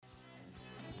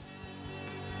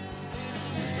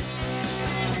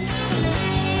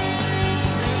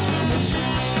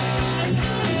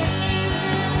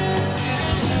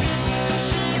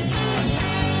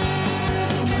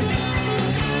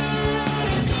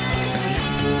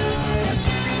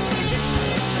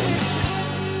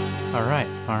All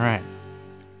right.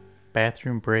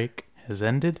 Bathroom break has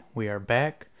ended. We are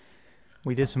back.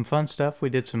 We did some fun stuff.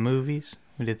 We did some movies.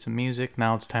 We did some music.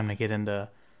 Now it's time to get into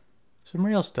some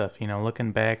real stuff.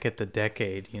 Looking back at the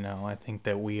decade, I think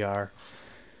that we are,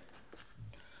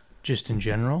 just in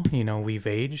general, we've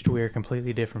aged. We are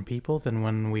completely different people than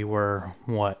when we were,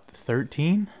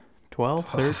 13? 12,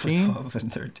 13? 12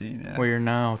 and 13, yeah. We're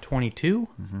now 22.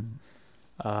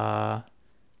 Mm-hmm.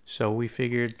 So we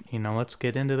figured, let's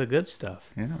get into the good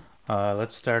stuff. Yeah.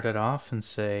 Let's start it off and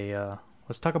say,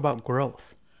 let's talk about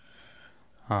growth.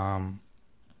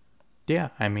 Yeah,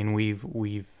 I mean,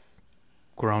 we've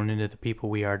grown into the people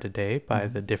we are today by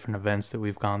the different events that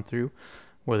we've gone through,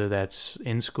 whether that's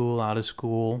in school, out of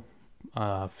school,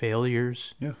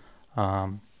 failures. Yeah.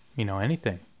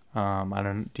 Anything.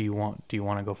 Do you want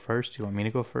to go first? Do you want me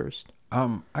to go first?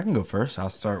 I can go first. I'll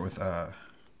start with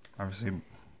obviously.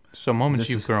 So moments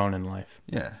you've grown in life.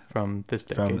 Yeah. From this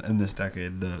decade. In this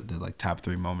decade, the like top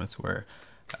 3 moments where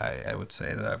I would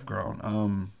say that I've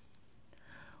grown.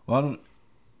 Well,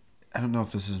 I don't know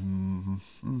if this is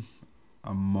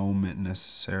a moment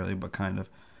necessarily, but kind of.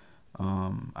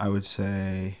 I would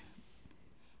say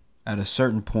at a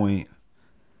certain point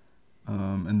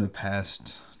in the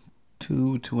past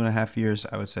 2.5 years,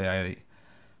 I would say I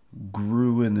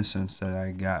grew in the sense that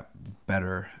I got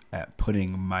better at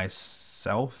putting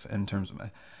myself in terms of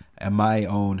my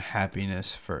own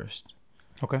happiness first.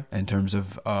 Okay. In terms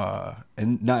of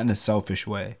and not in a selfish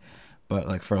way, but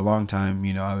like for a long time,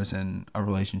 I was in a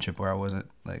relationship where I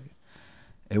wasn't like,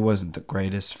 it wasn't the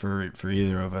greatest for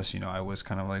either of us. I was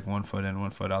kind of like 1 foot in,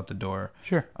 1 foot out the door.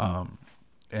 Sure.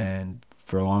 And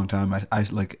for a long time,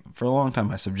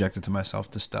 I subjected to myself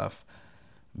to stuff.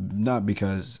 Not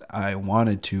because I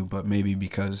wanted to, but maybe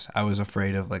because I was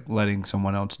afraid of like letting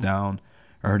someone else down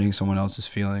or hurting someone else's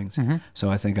feelings. Mm-hmm. So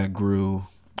I think I grew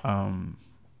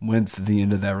with the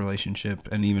end of that relationship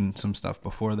and even some stuff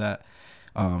before that,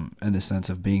 in the sense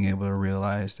of being able to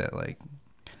realize that like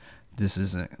this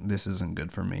isn't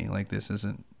good for me. Like this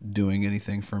isn't doing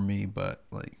anything for me, but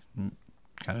like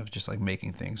kind of just like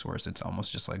making things worse. It's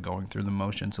almost just like going through the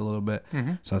motions a little bit.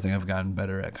 Mm-hmm. So I think I've gotten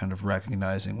better at kind of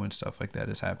recognizing when stuff like that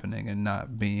is happening and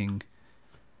not being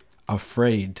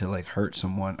afraid to like hurt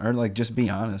someone or like just be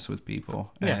honest with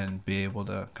people. Yeah. And be able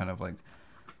to kind of like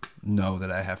know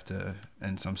that I have to,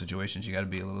 in some situations, you got to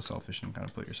be a little selfish and kind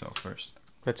of put yourself first.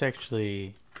 That's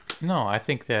actually, no, I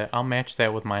think that I'll match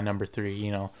that with my number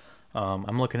 3.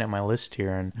 I'm looking at my list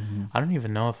here and I don't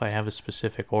even know if I have a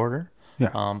specific order.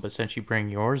 Yeah. But since you bring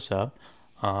yours up,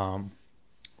 I've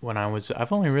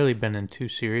only really been in 2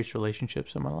 serious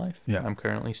relationships in my life. Yeah. I'm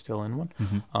currently still in one.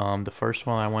 Mm-hmm. The first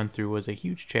one I went through was a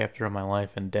huge chapter of my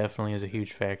life and definitely is a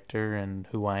huge factor in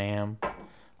who I am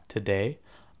today.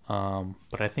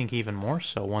 But I think even more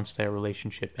so once that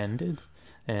relationship ended,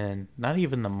 and not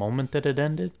even the moment that it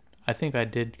ended, I think I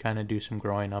did kind of do some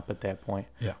growing up at that point.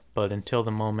 Yeah. But until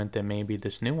the moment that maybe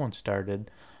this new one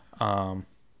started,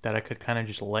 that I could kind of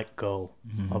just let go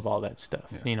of all that stuff.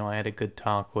 Yeah. I had a good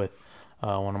talk with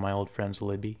one of my old friends,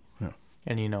 Libby. Yeah.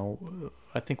 And,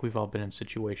 I think we've all been in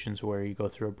situations where you go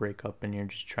through a breakup and you're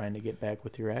just trying to get back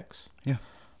with your ex. Yeah.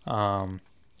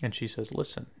 And she says,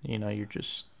 listen, you're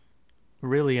just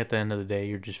really at the end of the day,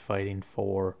 you're just fighting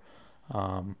for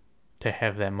to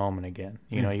have that moment again.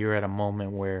 You're at a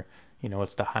moment where,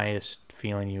 it's the highest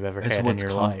feeling you've ever had in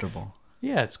your life.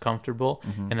 Yeah, it's comfortable.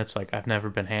 And it's like, I've never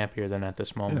been happier than at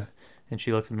this moment. Yeah. And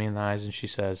she looked at me in the eyes and she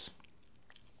says,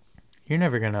 you're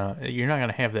not going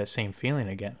to have that same feeling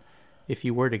again. If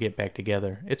you were to get back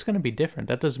together, it's going to be different.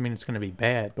 That doesn't mean it's going to be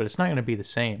bad, but it's not going to be the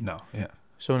same. No, yeah.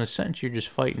 So in a sense, you're just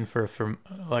fighting for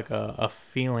like a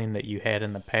feeling that you had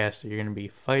in the past that you're going to be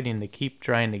fighting to keep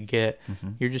trying to get.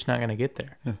 You're just not going to get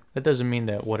there. Yeah. That doesn't mean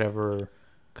that whatever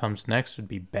comes next would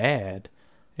be bad.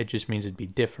 It just means it'd be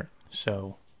different.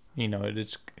 So,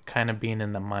 it's kind of being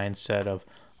in the mindset of,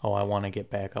 oh, I want to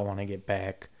get back.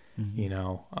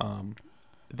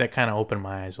 That kind of opened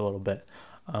my eyes a little bit.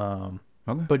 Okay.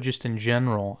 But just in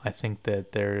general, I think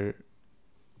that they're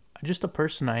just the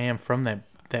person I am from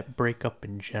that breakup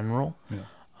in general. Yeah.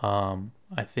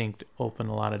 I think opened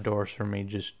a lot of doors for me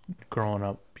just growing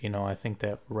up. I think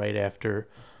that right after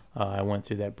I went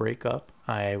through that breakup,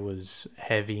 I was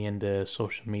heavy into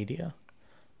social media.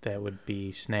 That would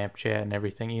be Snapchat and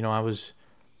everything.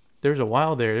 There's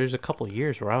a couple of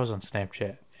years where I was on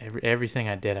Snapchat. Everything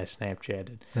I did, I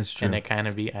Snapchatted. That's true. And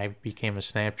I became a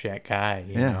Snapchat guy,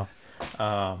 you know.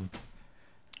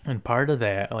 And part of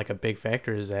that, like a big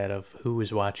factor is that of who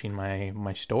was watching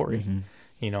my story.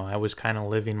 I was kind of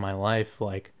living my life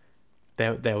like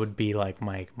that would be like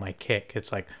my kick.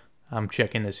 It's like I'm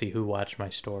checking to see who watched my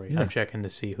story. I'm checking to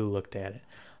see who looked at it.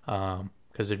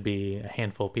 Because there'd be a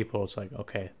handful of people. It's like,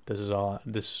 okay, this is all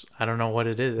this. I don't know what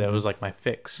it is. That was like my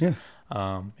fix. Yeah.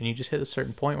 And you just hit a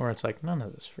certain point where it's like, none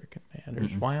of this freaking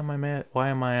matters. Why am I mad? Why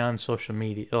am I on social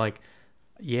media? Like,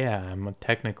 yeah, I'm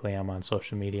on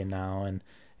social media now, and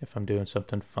if I'm doing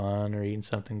something fun or eating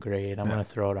something great, I'm gonna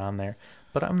throw it on there.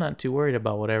 But I'm not too worried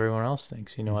about what everyone else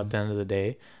thinks. You know, at the end of the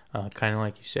day, kind of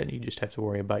like you said, you just have to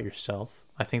worry about yourself.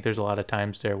 I think there's a lot of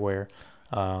times there where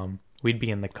we'd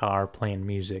be in the car playing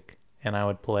music, and I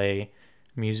would play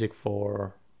music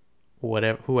for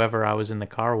whoever I was in the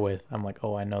car with. I'm like,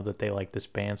 oh, I know that they like this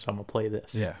band, so I'm gonna play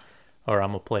this. Yeah. Or I'm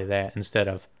gonna play that, instead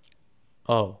of,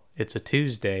 oh, it's a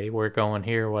Tuesday, we're going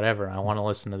here, whatever, I want to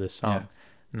listen to this song. Yeah.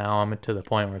 Now I'm to the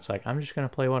point where it's like, I'm just going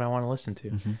to play what I want to listen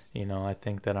to. You know, I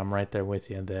think that I'm right there with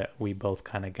you, that we both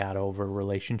kind of got over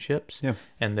relationships,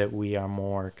 and that we are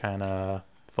more kind of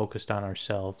focused on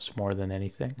ourselves more than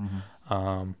anything.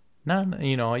 Not,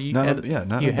 you know, you have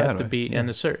to be, and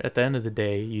at the end of the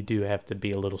day, you do have to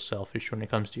be a little selfish when it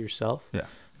comes to yourself. Yeah.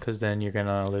 Because then you're going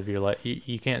to live your life.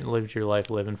 You can't live your life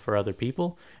living for other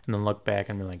people and then look back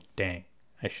and be like, dang,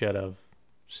 I should have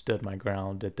stood my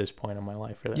ground at this point in my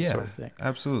life, or that sort of thing.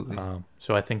 Absolutely.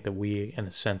 So I think that we, in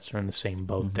a sense, are in the same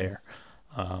boat there.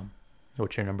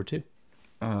 What's your number 2?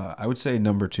 I would say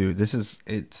number 2,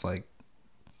 it's like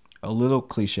a little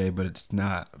cliche, but it's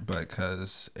not,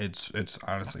 because it's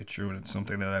honestly true, and it's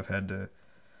something that I've had to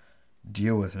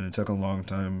deal with, and it took a long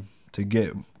time to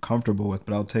get comfortable with,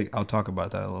 but I'll talk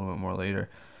about that a little bit more later.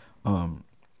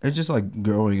 It's just like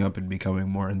growing up and becoming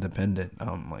more independent.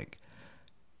 Like,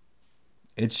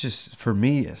 it's just, for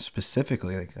me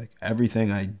specifically, like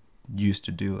everything I used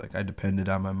to do, like I depended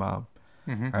on my mom,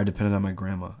 or I depended on my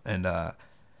grandma, and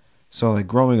so like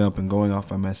growing up and going off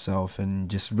by myself and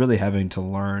just really having to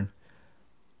learn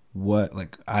what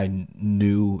like I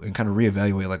knew and kind of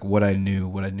reevaluate like what I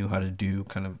knew how to do,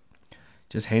 kind of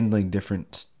just handling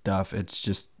different stuff.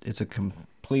 It's a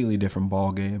completely different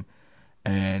ball game,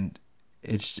 and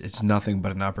it's nothing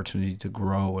but an opportunity to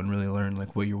grow and really learn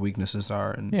like what your weaknesses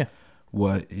are, and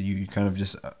what you kind of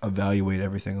just evaluate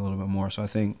everything a little bit more. So I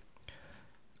think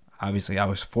obviously I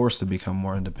was forced to become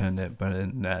more independent, but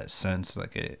in that sense,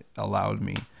 like it allowed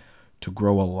me to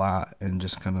grow a lot and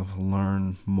just kind of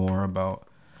learn more about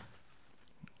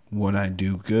what I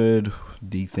do good,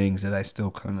 the things that I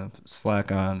still kind of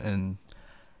slack on, and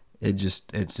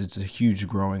it's a huge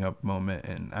growing up moment.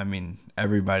 And I mean,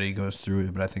 everybody goes through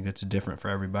it, but I think it's different for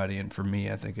everybody. And for me,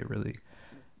 I think it really,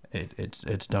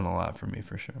 it's done a lot for me,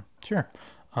 for sure. Sure.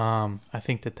 I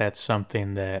think that's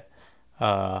something that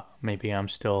maybe I'm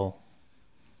still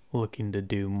looking to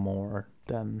do more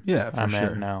than I'm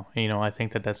at now. You know, I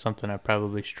think that's something I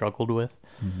probably struggled with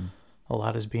a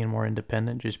lot, is being more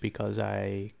independent, just because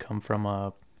I come from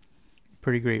a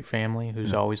pretty great family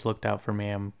who's always looked out for me.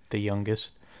 I'm the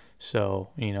youngest. So,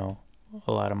 you know,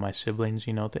 a lot of my siblings,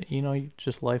 you know, that, you know, you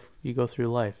go through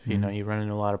life, you know, you run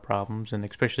into a lot of problems, and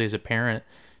especially as a parent,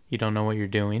 you don't know what you're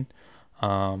doing.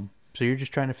 So you're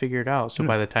just trying to figure it out. So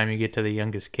by the time you get to the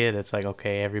youngest kid, it's like,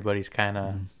 okay, everybody's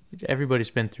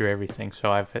been through everything.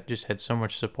 So I've just had so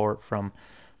much support from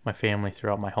my family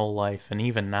throughout my whole life. And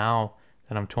even now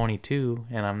that I'm 22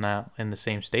 and I'm not in the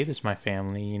same state as my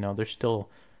family, you know,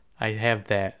 I have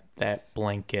that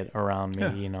blanket around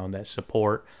me, you know, that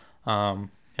support. And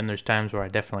there's times where I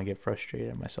definitely get frustrated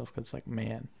at myself, because it's like,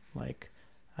 man, like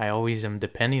I always am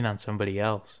depending on somebody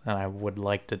else, and I would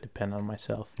like to depend on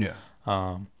myself. Yeah.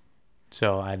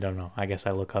 So I don't know. I guess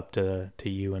I look up to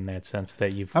you in that sense,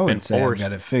 that you've been forced. I wouldn't say I've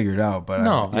got it figured out, but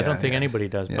I don't think anybody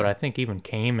does. Yeah. But I think even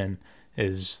Cayman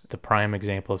is the prime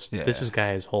example of this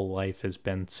guy. His whole life has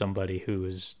been somebody who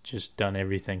has just done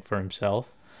everything for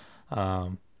himself.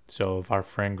 So of our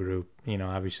friend group, you know,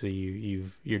 obviously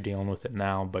you're dealing with it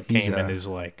now, but Cayman is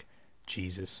like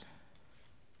Jesus.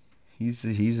 He's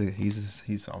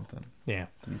something. Yeah.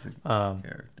 He's a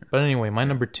character. But anyway, my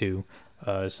number 2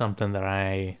 is something that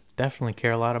I definitely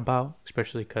care a lot about,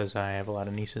 especially because I have a lot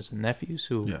of nieces and nephews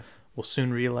who will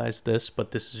soon realize this,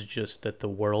 but this is just that the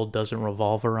world doesn't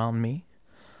revolve around me.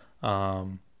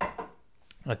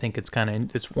 I think it's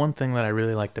one thing that I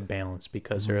really like to balance,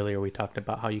 because earlier we talked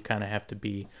about how you kind of have to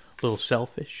be a little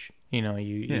selfish. You know,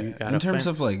 you gotta in terms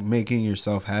of like making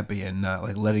yourself happy and not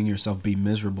like letting yourself be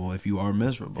miserable if you are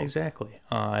miserable. Exactly.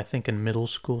 I think in middle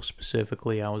school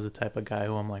specifically, I was the type of guy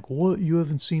who I'm like, what? You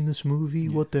haven't seen this movie?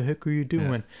 Yeah. What the heck are you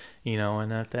doing? Yeah. You know,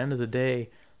 and at the end of the day,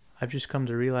 I've just come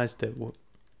to realize that,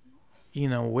 you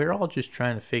know, we're all just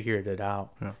trying to figure it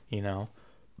out. Yeah. You know,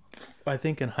 I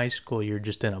think in high school, you're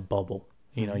just in a bubble.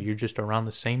 You know, you're just around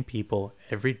the same people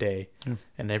every day,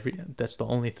 and that's the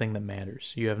only thing that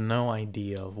matters. You have no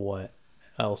idea of what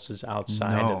else is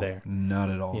outside of there. Not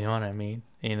at all. You know what I mean?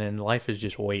 And then life is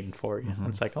just waiting for you.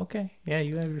 It's like, okay, yeah,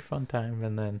 you have your fun time,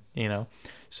 and then, you know,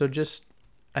 so just,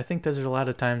 I think there's a lot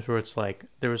of times where it's like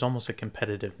there was almost a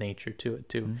competitive nature to it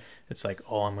too. It's like,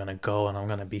 oh, I'm gonna go and I'm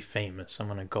gonna be famous. I'm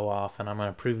gonna go off and I'm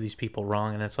gonna prove these people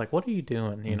wrong. And it's like, what are you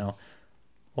doing? You know,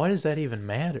 why does that even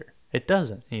matter? It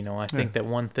doesn't. You know, I think that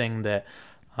one thing that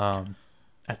I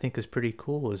think is pretty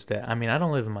cool is that, I mean, I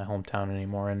don't live in my hometown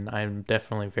anymore, and I'm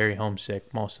definitely very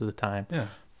homesick most of the time. Yeah.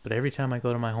 But every time I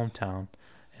go to my hometown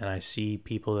and I see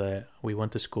people that we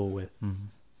went to school with,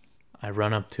 I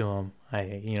run up to them.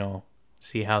 I, you know,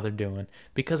 see how they're doing,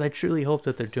 because I truly hope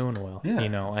that they're doing well. Yeah, you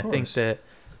know, I think that,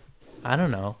 I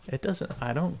don't know,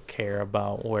 I don't care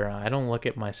about where, I don't look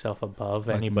at myself above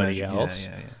like anybody else.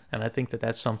 Yeah. And I think that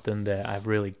that's something that I've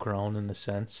really grown in the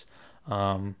sense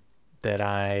that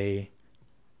I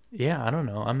don't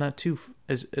know. I'm not too,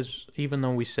 as even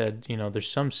though we said, you know, there's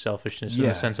some selfishness in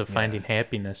the sense of finding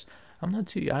happiness. I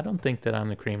don't think that I'm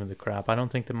the cream of the crop. I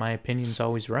don't think that my opinion's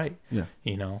always right. Yeah.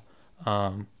 You know,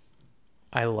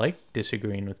 I like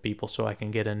disagreeing with people so I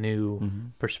can get a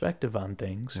new perspective on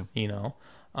things, you know.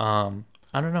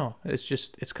 I don't know. It's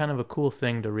just, it's kind of a cool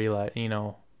thing to realize, you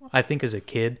know. I think as a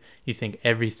kid, you think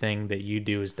everything that you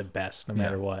do is the best, no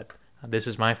matter what. This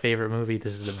is my favorite movie.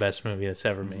 This is the best movie that's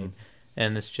ever made.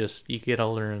 And it's just, you get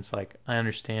older and it's like, I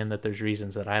understand that there's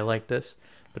reasons that I like this,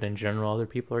 but in general, other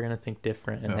people are going to think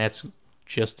different. And that's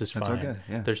just as fine. That's okay,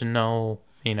 yeah. There's no,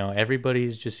 you know,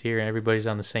 everybody's just here. Everybody's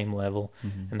on the same level.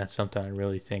 And that's something I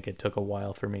really think it took a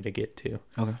while for me to get to.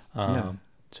 Okay.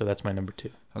 So that's my number 2.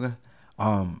 Okay.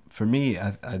 For me,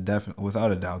 I definitely,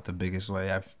 without a doubt, the biggest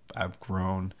way I've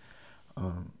grown,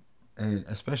 and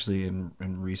especially in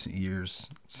recent years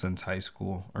since high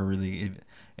school, or really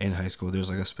in high school, there's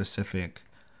like a specific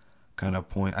kind of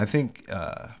point. I think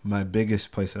my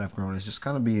biggest place that I've grown is just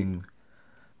kind of being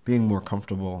more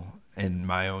comfortable in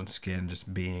my own skin,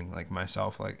 just being like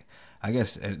myself. Like, I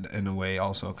guess in a way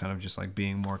also kind of just like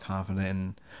being more confident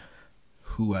in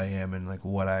who I am and like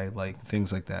what I like,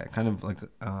 things like that. Kind of like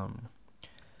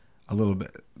a little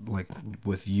bit like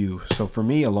with you. So for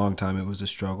me, a long time it was a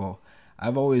struggle.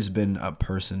 I've always been a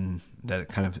person that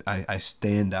kind of I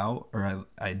stand out, or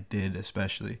I did,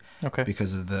 especially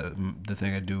because of the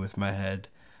thing I do with my head.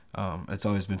 It's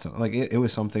always been something like it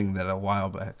was something that a while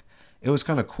back, it was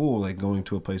kind of cool, like going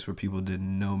to a place where people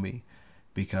didn't know me,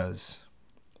 because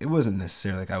it wasn't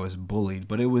necessarily like I was bullied,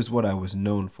 but it was what I was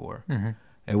known for.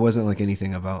 It wasn't like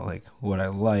anything about like what I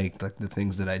liked, like the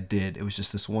things that I did. It was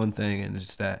just this one thing, and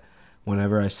it's that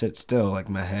whenever I sit still, like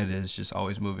my head is just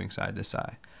always moving side to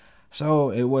side. So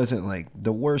it wasn't like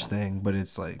the worst thing, but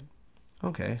it's like,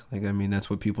 okay, like, I mean, that's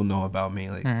what people know about me.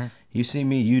 Like, you see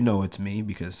me, you know it's me,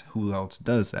 because who else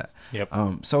does that? Yep.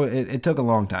 So it took a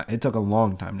long time. It took a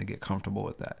long time to get comfortable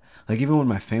with that. Like, even when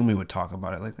my family would talk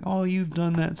about it, like, oh, you've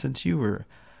done that since you were,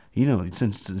 you know,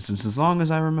 since as long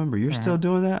as I remember, you're still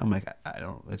doing that. I'm like, I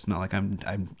don't. It's not like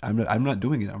I'm not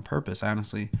doing it on purpose.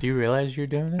 Honestly. Do you realize you're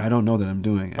doing it? I don't know that I'm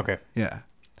doing it. Okay. Yeah.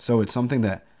 So it's something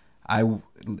that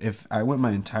if I went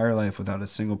my entire life without a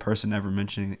single person ever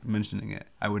mentioning it,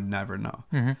 I would never know.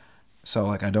 So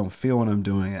like, I don't feel when I'm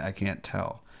doing it. I can't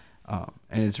tell.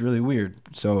 And it's really weird.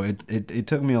 So it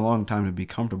took me a long time to be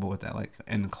comfortable with that. Like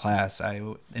in class,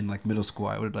 in like middle school,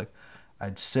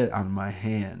 I'd sit on my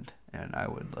hand, and I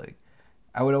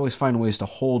would always find ways to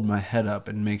hold my head up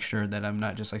and make sure that I'm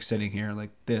not just like sitting here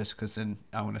like this, because then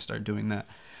I want to start doing that.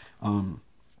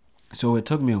 So it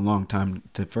took me a long time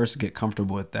to first get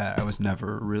comfortable with that. I was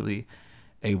never really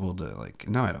able to like,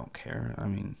 no, I don't care. I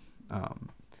mean,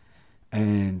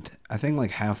 and I think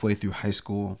like halfway through high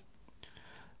school,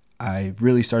 I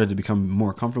really started to become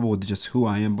more comfortable with just who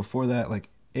I am. Before that, like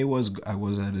I was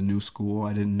at a new school.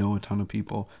 I didn't know a ton of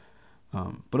people.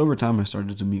 But over time, I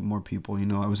started to meet more people. You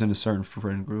know, I was in a certain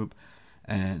friend group,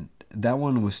 and that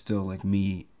one was still like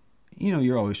me. You know,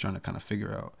 you're always trying to kind of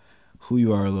figure out who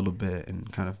you are a little bit and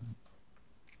kind of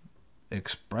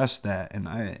express that. And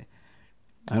I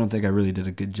don't think I really did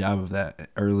a good job of that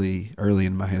early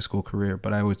in my high school career.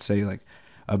 But I would say like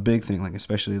a big thing, like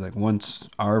especially like once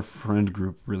our friend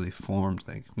group really formed,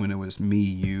 like when it was me,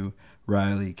 you,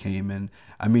 Riley came in.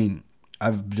 I mean,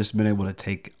 I've just been able to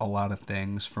take a lot of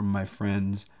things from my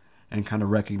friends and kind of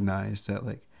recognize that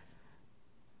like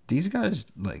these guys,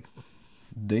 like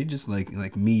they just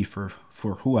like me for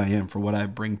who I am, for what I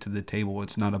bring to the table.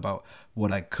 It's not about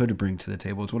what I could bring to the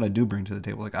table. It's what I do bring to the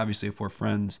table. Like obviously if we're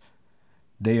friends,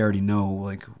 they already know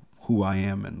like who I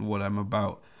am and what I'm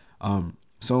about.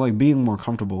 So like being more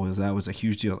comfortable with that was a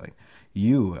huge deal. Like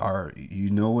you are, you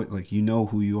know it, like, you know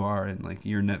who you are, and like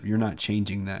you're not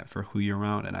changing that for who you're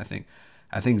around. And I think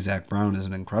Zach Brown is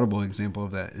an incredible example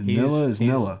of that. Nilla is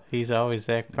Nilla. He's always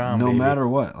Zach Brown, no baby. matter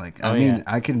what. Like, I mean,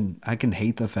 I can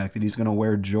hate the fact that he's gonna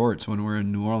wear jorts when we're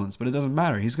in New Orleans, but it doesn't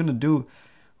matter. He's gonna do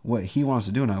what he wants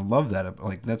to do, and I love that.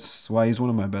 Like, that's why he's one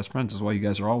of my best friends. That's why you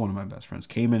guys are all one of my best friends.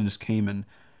 Cayman is Cayman,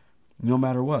 no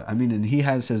matter what. I mean, and he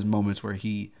has his moments where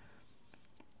he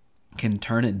can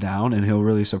turn it down and he'll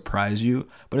really surprise you,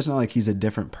 but it's not like he's a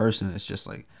different person. It's just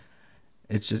like,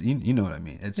 it's just, you know what I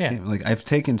mean. It's like, I've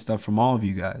taken stuff from all of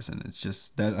you guys, and it's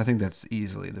just that, I think that's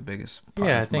easily the biggest part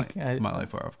of my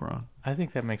life where I've grown. I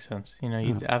think that makes sense. You know,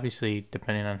 you obviously,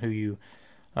 depending on who you,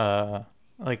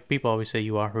 like, people always say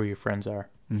you are who your friends are,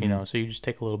 you know, so you just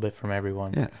take a little bit from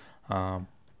everyone. Yeah.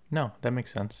 No, that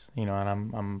makes sense. You know,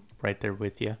 and I'm right there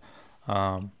with you.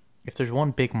 If there's one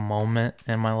big moment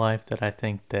in my life that I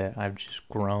think that I've just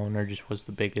grown, or just was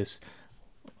the biggest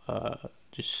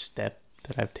just step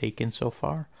that I've taken so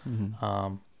far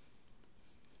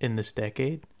in this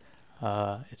decade,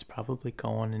 it's probably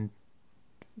going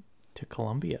to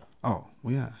Columbia. Oh,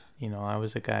 yeah. You know, I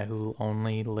was a guy who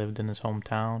only lived in his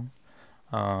hometown,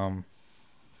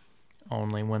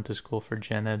 only went to school for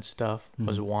gen ed stuff,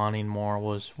 was wanting more,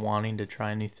 was wanting to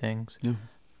try new things. Yeah.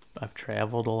 I've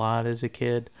traveled a lot as a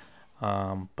kid,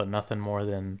 but nothing more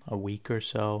than a week or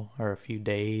so, or a few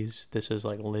days. This is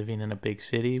like living in a big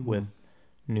city with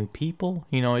new people.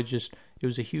 You know, it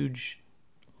was a huge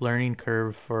learning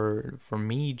curve for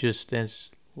me, just as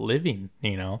living,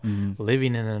 you know,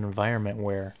 living in an environment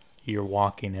where you're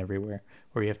walking everywhere,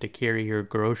 where you have to carry your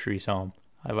groceries home.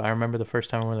 I remember the first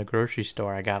time I went to the grocery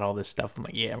store, I got all this stuff. I'm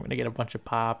like, yeah, I'm going to get a bunch of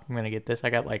pop. I'm going to get this. I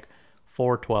got like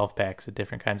 4 12 packs of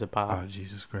different kinds of pop. Oh,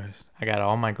 Jesus Christ. I got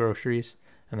all my groceries,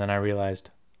 and then I realized,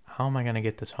 how am I going to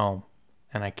get this home?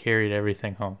 And I carried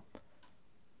everything home.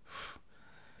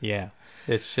 Yeah.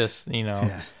 It's just, you know,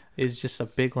 it's just a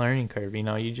big learning curve. You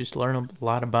know, you just learn a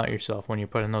lot about yourself when you're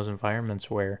put in those environments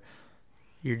where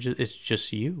it's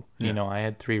just you. Yeah. You know, I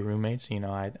had 3 roommates. You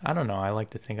know, I don't know. I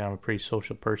like to think I'm a pretty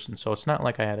social person, so it's not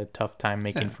like I had a tough time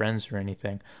making friends or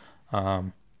anything.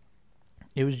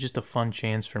 It was just a fun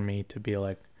chance for me to be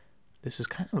like, this is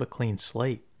kind of a clean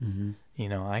slate. You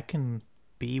know, I can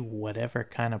be whatever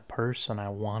kind of person I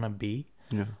want to be.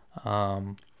 Yeah.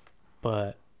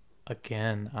 But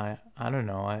again, I don't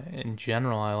know. In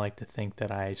general, I like to think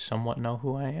that I somewhat know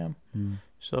who I am.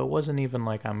 So it wasn't even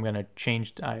like I'm going to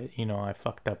change. I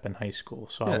fucked up in high school,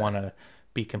 so I want to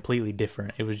be completely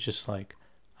different. It was just like,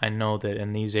 I know that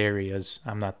in these areas,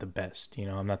 I'm not the best. You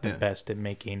know, I'm not the best at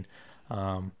making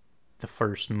the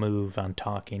first move on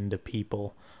talking to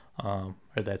people or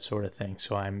that sort of thing.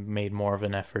 So I made more of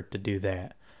an effort to do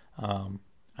that.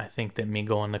 I think that me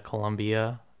going to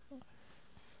Columbia,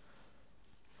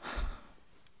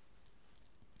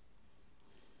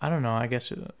 I don't know, I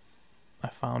guess I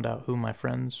found out who my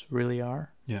friends really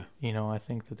are. Yeah. You know, I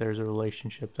think that there's a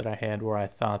relationship that I had where I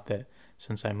thought that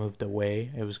since I moved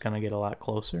away, it was going to get a lot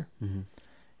closer.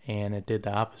 And it did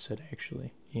the opposite,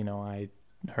 actually. You know, I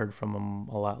heard from them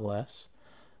a lot less.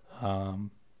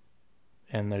 And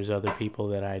there's other people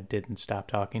that I didn't stop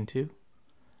talking to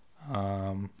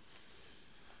while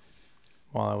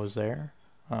I was there.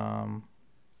 I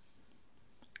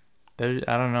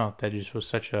don't know. That just was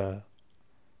such a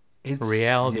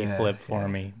reality flip for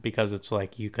me, because it's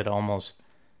like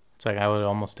I would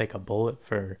almost take a bullet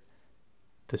for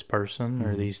this person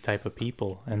or these type of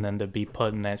people, and then to be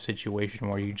put in that situation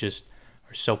where you just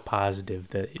are so positive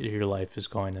that your life is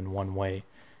going in one way,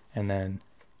 and then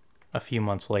a few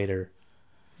months later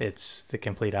it's the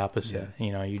complete opposite.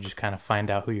 You know, you just kind of find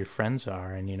out who your friends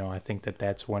are, and you know, I think that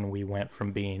that's when we went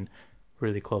from being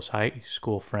really close high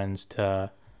school friends to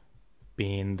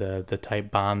being the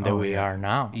type bond that we are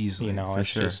now. Easily, you know,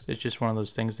 it's just one of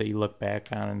those things that you look back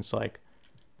on and it's like,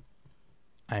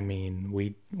 I mean,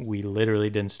 we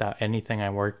literally didn't stop anything I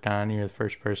worked on. You're the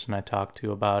first person I talked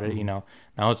to about it. You know,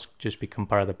 now it's just become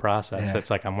part of the process.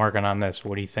 It's like, I'm working on this.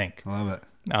 What do you think? I love it.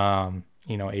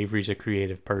 You know, Avery's a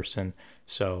creative person,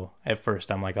 so at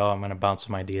first I'm like, oh, I'm gonna bounce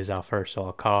some ideas off her. So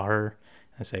I'll call her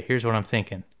and say, here's what I'm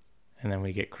thinking, and then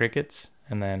we get crickets,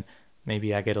 and then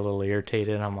maybe I get a little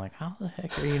irritated, and I'm like, how the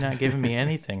heck are you not giving me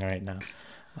anything right now?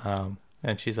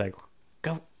 And she's like,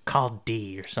 go call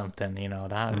D or something, you know,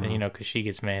 you know, because she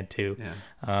gets mad too.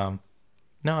 No,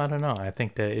 I don't know. I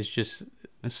think that it's just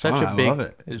such a big, I love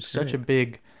it. It's such a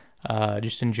big,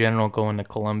 just in general, going to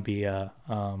Columbia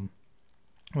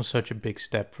was such a big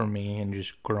step for me, and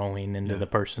just growing into the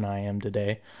person I am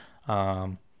today.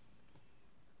 That's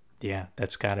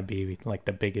got to be like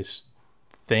the biggest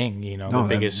thing, you know, the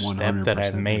biggest step that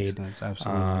I've made.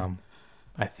 Absolutely.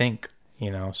 I think,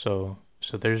 so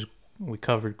we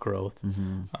covered growth.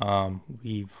 Mm-hmm.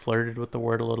 We flirted with the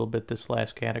word a little bit this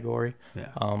last category. Yeah.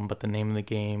 But the name of the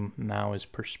game now is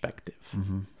perspective.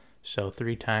 Mm-hmm. So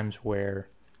 3 times where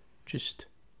just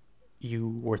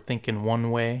you were thinking one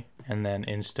way and then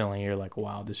instantly you're like,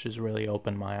 wow, this has really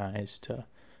opened my eyes to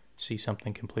see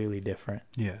something completely different.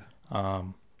 Yeah.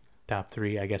 Top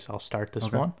 3, I guess I'll start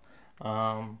this one.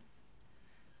 I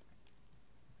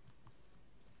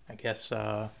guess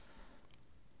I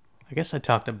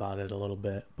talked about it a little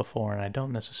bit before, and I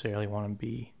don't necessarily want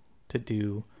to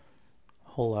do a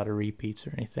whole lot of repeats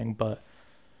or anything, but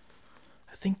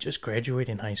I think just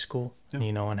graduating high school,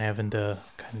 and having to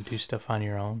kind of do stuff on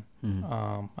your own.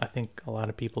 Mm-hmm. I think a lot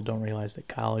of people don't realize that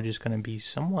college is going to be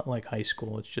somewhat like high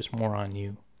school. It's just more on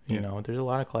you. You know, there's a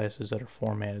lot of classes that are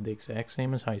formatted the exact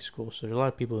same as high school, so there's a lot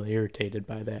of people that are irritated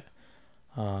by that.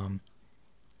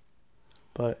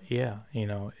 But yeah,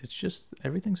 it's just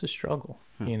everything's a struggle.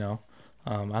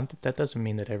 That doesn't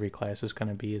mean that every class is going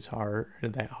to be hard.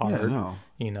 Yeah,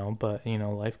 no. But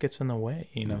life gets in the way.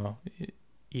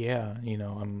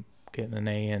 I'm getting an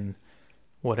A in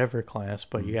whatever class,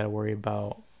 but you got to worry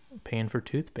about paying for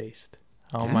toothpaste.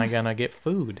 How am I gonna get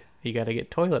food? You got to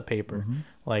get toilet paper. Mm-hmm.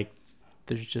 Like,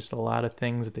 there's just a lot of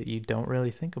things that you don't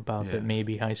really think about that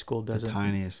maybe high school doesn't. The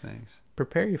tiniest things.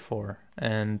 Prepare you for.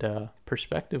 And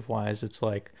perspective wise, it's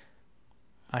like,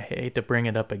 I hate to bring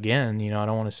it up again, I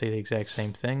don't want to say the exact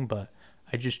same thing, but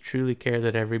I just truly care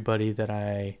that everybody that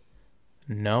I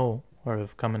know or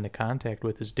have come into contact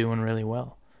with is doing really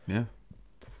well. Yeah.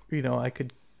 I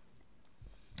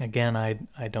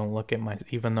don't look at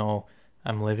even though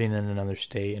I'm living in another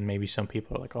state and maybe some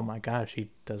people are like, oh my gosh,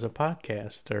 he does a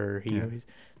podcast or he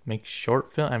makes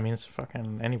short film. I mean, it's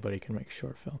fucking, anybody can make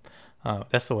short film.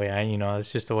 That's the way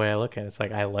it's just the way I look at it. It's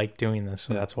like, I like doing this,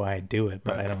 so that's why I do it,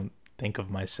 but I don't think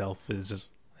of myself as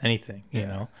anything,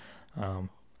 I'm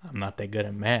not that good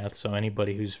at math, so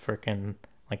anybody who's freaking,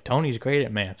 like, Tony's great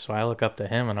at math, so I look up to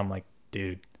him and I'm like,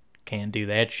 dude, can't do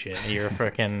that shit. You're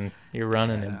freaking, you're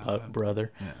running it,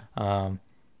 brother.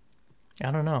 I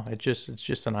don't know. It's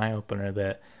just an eye opener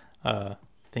that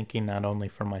thinking not only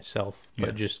for myself,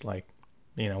 but just like,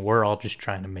 we're all just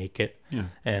trying to make it,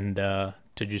 and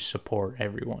to just support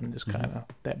everyone is kind of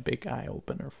that big eye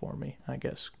opener for me, I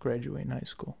guess, graduating high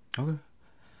school. Okay.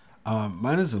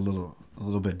 Mine is a little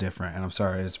bit different, and I'm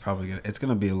sorry, it's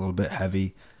gonna be a little bit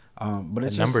heavy. But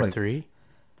it's number just like, 3.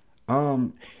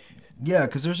 Yeah,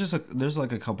 because there's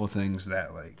a couple things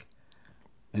that, like,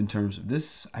 in terms of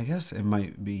this, I guess it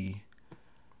might be.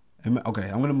 Okay,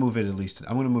 I'm gonna move it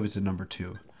to number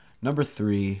 2. Number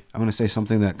 3, I'm gonna say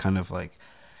something that kind of like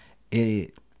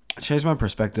it changed my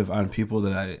perspective on people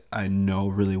that I know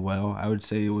really well. I would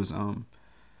say it was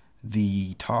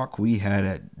the talk we had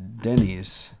at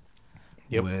Denny's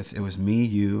with, it was me,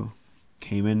 you,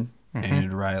 Cayman,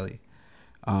 and Riley.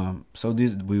 So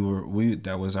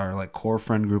that was our, like, core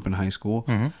friend group in high school,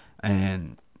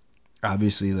 and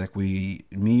obviously, like, me,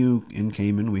 you, and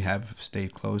Cayman, we have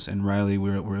stayed close, and Riley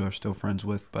we're still friends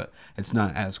with, but it's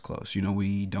not as close.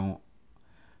 We don't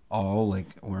all,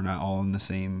 like, we're not all in the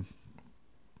same,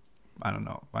 I don't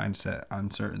know, mindset on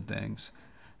certain things.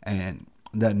 And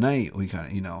that night we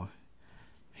kind of,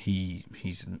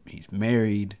 he's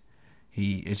married.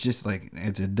 It's just like,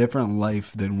 it's a different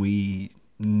life than we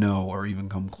know or even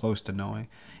come close to knowing.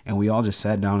 And we all just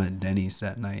sat down at Denny's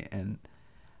that night and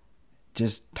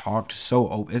just talked so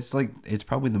open. It's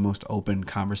probably the most open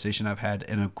conversation I've had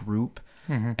in a group.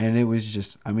 And it was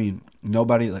just, I mean,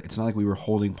 nobody, like, it's not like we were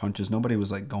holding punches. Nobody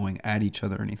was, like, going at each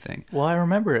other or anything. Well, I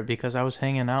remember it because I was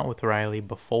hanging out with Riley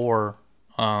before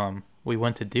we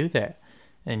went to do that,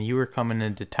 and you were coming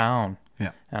into town.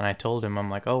 Yeah. And I told him, I'm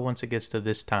like, oh, once it gets to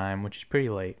this time, which is pretty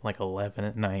late, like 11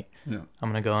 at night, I'm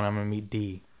going to go and I'm going to meet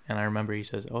D. And I remember he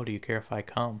says, oh, do you care if I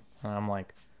come? And I'm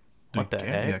like, what the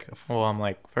heck? Yeah. Well, I'm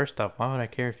like, first off, why would I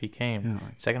care if he came? Yeah,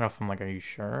 like, second off, I'm like, are you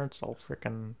sure? It's all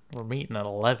freaking, we're meeting at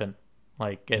 11,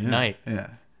 like, at night.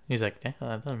 Yeah. He's like, yeah,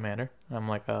 that doesn't matter. And I'm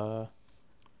like,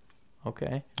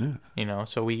 okay. Yeah.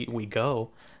 So we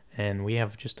go and we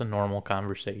have just a normal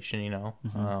conversation,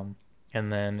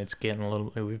 and then it's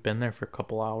getting we've been there for a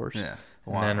couple hours. Yeah.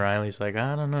 Wow. And then Riley's like,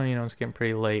 I don't know, it's getting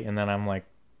pretty late. And then I'm like,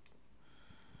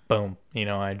 boom,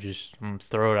 I just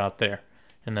throw it out there.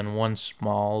 And then one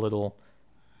small little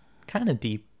kind of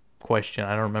deep question,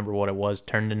 I don't remember what it was,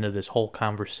 turned into this whole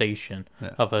conversation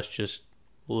of us just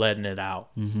letting it out,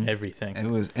 everything.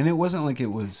 It wasn't like it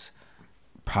was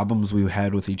problems we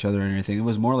had with each other or anything. It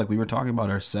was more like we were talking about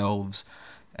ourselves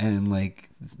and, like,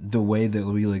 the way that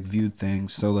we, like, viewed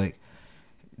things. So, like,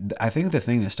 I think the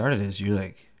thing that started is you're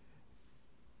like,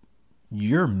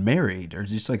 you're married, or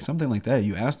just like something like that.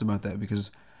 You asked about that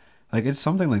because like it's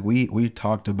something like we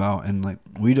talked about, and like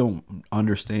we don't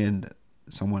understand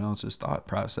someone else's thought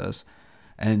process.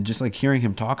 And just like hearing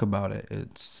him talk about it,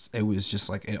 it was just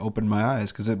like it opened my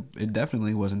eyes, because it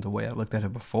definitely wasn't the way I looked at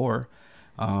it before.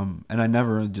 And I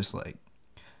never just like,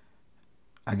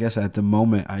 I guess at the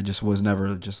moment I just was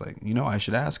never just like, I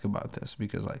should ask about this,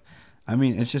 because like, I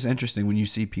mean, it's just interesting when you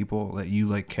see people that you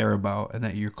like care about and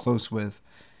that you're close with,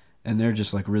 and they're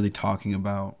just like really talking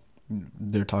about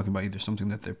either something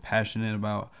that they're passionate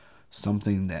about,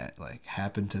 something that like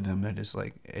happened to them that is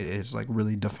like, it is like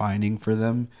really defining for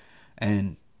them.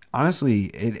 And honestly,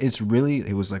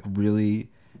 it was like really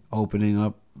opening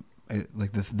up.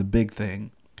 Like the big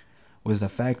thing was the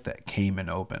fact that Kamen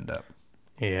opened up.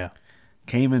 Yeah.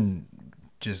 Kamen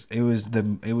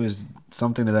it was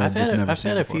something that I've just never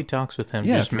seen I've had before. a few talks with him,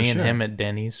 just me and him at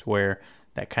Denny's, where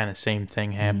that kind of same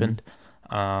thing happened.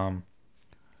 Mm-hmm.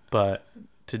 But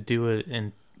to do it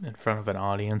in front of an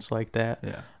audience like that,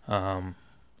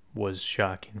 was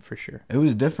shocking for sure. It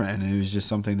was different, and it was just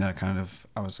something that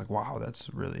I was like, wow, it's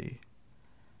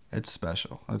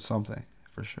special. It's something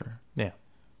for sure. Yeah.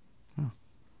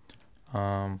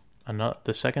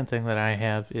 The second thing that I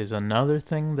have is another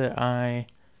thing that I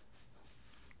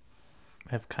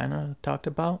have kind of talked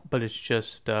about, but it's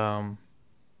just I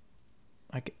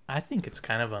think it's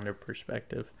kind of under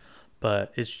perspective,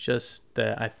 but it's just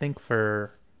that I think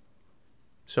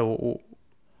so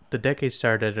the decade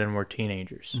started and we're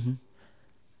teenagers, mm-hmm.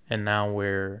 and now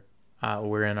we're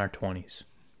in our 20s.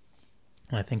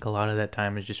 And I think a lot of that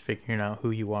time is just figuring out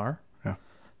who you are. Yeah.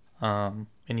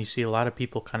 And you see a lot of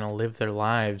people kind of live their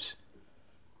lives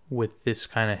with this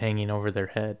kind of hanging over their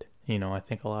head. I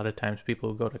think a lot of times people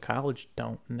who go to college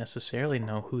don't necessarily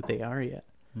know who they are yet.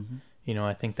 Mm-hmm.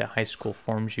 I think that high school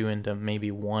forms you into maybe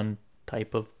one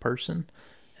type of person,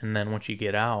 and then once you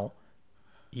get out,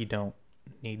 you don't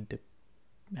need to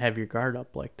have your guard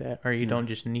up like that, or you don't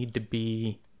just need to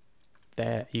be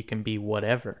that. You can be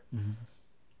whatever. Mm-hmm.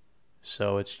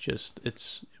 So it's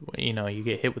you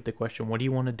get hit with the question, what do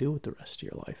you want to do with the rest of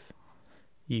your life?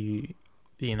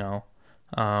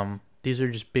 These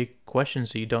are just big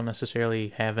questions that you don't necessarily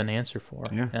have an answer for.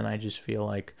 Yeah. And I just feel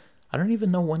like I don't even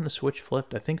know when the switch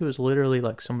flipped. I think it was literally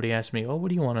like somebody asked me, what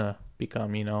do you want to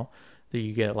become? That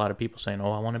you get a lot of people saying,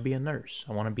 I want to be a nurse.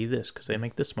 I want to be this because they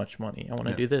make this much money. I want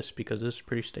to do this because this is a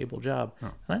pretty stable job.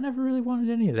 Oh. And I never really wanted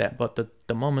any of that. But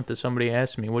the moment that somebody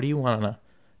asked me, what do you want to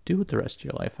do with the rest of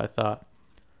your life? I thought,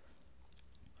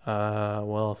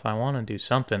 well, if I want to do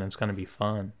something, it's going to be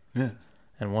fun. Yeah.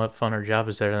 And what funner job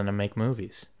is there than to make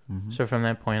movies? Mm-hmm. So from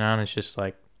that point on, it's just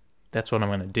like, that's what I'm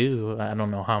going to do. I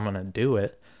don't know how I'm going to do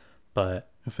it,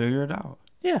 but you'll figure it out.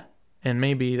 Yeah. And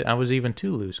maybe I was even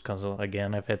too loose because,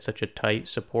 again, I've had such a tight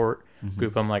support mm-hmm.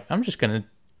 group. I'm like, I'm just going to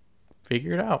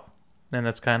figure it out. And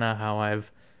that's kind of how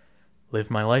I've lived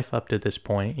my life up to this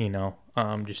point,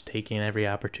 just taking every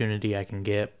opportunity I can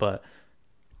get. But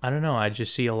I don't know. I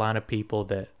just see a lot of people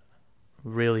that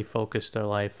really focus their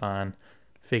life on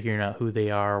figuring out who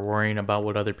they are, worrying about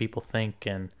what other people think.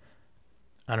 And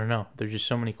I don't know. There's just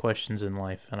so many questions in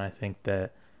life. And I think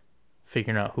that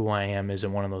figuring out who I am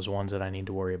isn't one of those ones that I need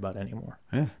to worry about anymore.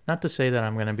 Yeah. Not to say that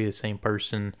I'm going to be the same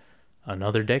person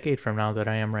another decade from now that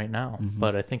I am right now. Mm-hmm.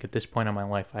 But I think at this point in my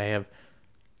life, I have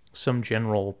some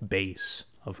general base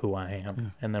of who I am. Yeah.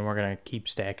 And then we're going to keep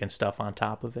stacking stuff on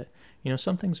top of it.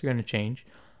 Some things are going to change.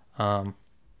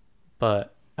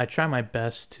 But I try my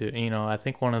best to, I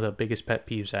think one of the biggest pet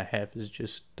peeves I have is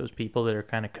just those people that are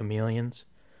kind of chameleons.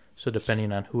 So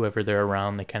depending on whoever they're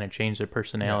around, they kind of change their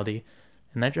personality. Yeah.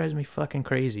 And that drives me fucking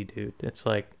crazy, dude. It's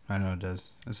like... I know it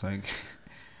does. It's like...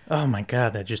 oh my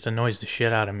God, that just annoys the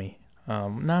shit out of me.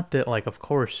 Not that, like, of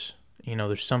course,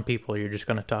 there's some people you're just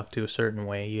going to talk to a certain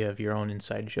way. You have your own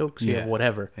inside jokes. You have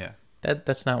whatever. Yeah.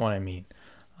 That's not what I mean.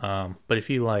 But if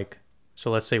you like... So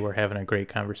let's say we're having a great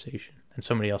conversation and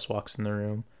somebody else walks in the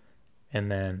room and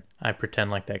then I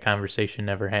pretend like that conversation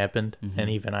never happened mm-hmm. and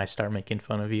even I start making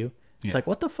fun of you. It's like,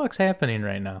 what the fuck's happening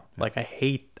right now? Yeah. Like, I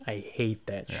hate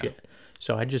that shit.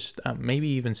 So I just, maybe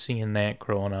even seeing that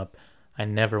growing up, I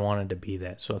never wanted to be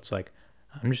that. So it's like,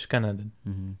 I'm just going to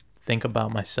mm-hmm. think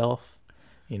about myself.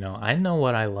 I know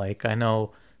what I like. I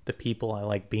know the people I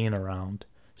like being around.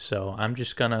 So I'm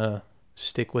just going to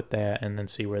stick with that and then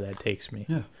see where that takes me.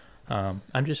 Yeah. I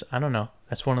don't know.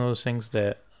 That's one of those things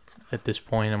that at this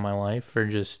point in my life, or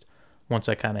just once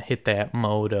I kind of hit that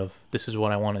mode of this is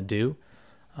what I want to do,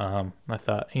 I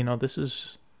thought, this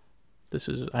is,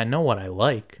 I know what I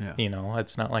like. Yeah.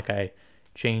 It's not like I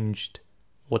changed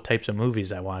what types of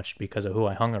movies I watched because of who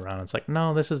I hung around. It's like,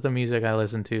 no, this is the music I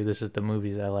listen to. This is the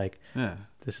movies I like. Yeah.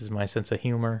 This is my sense of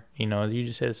humor. You know, you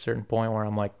just hit a certain point where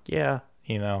I'm like, yeah,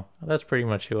 you know, that's pretty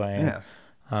much who I am. Yeah.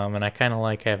 And I kind of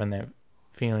like having that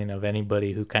feeling of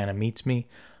anybody who kind of meets me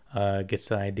gets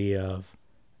the idea of,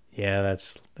 yeah,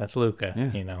 that's Luca,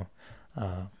 Yeah. you know.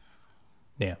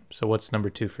 Yeah. So what's number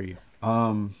 2 for you?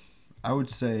 I would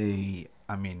say,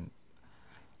 I mean,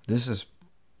 this is,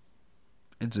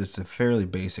 it's a fairly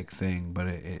basic thing, but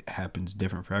it happens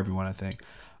different for everyone, I think.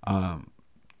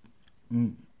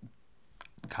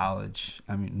 College,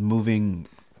 I mean,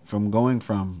 going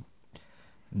from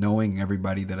knowing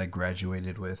everybody that I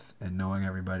graduated with and knowing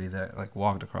everybody that like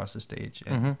walked across the stage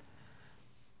and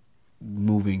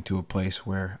moving to a place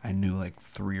where I knew like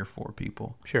 3 or 4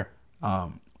 people. Sure.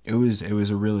 It was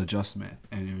a real adjustment,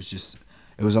 and it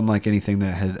was unlike anything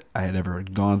that I had ever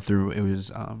gone through. It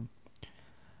was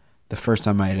the first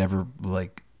time I had ever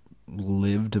like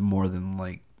lived more than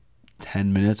like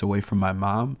 10 minutes away from my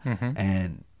mom,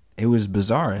 and it was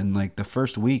bizarre. And like the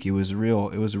first week, it was a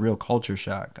real culture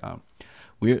shock.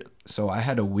 So I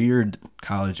had a weird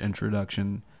college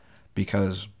introduction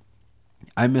because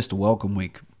I missed welcome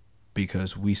week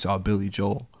because we saw Billy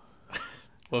Joel.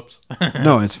 Whoops.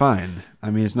 No, it's fine. I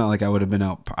mean, it's not like I would have been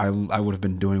out. I would have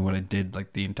been doing what I did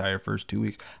like the entire first 2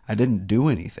 weeks. I didn't do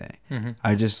anything.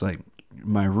 I just like,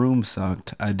 my room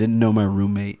sucked. I didn't know my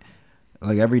roommate.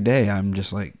 Like every day I'm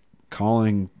just like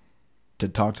calling to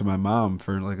talk to my mom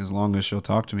for like as long as she'll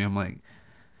talk to me. I'm like,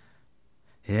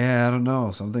 yeah, I don't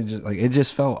know. Something just like, it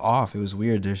just felt off. It was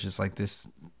weird. There's just like this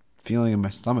feeling in my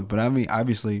stomach. But I mean,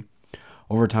 obviously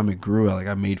over time it grew. Like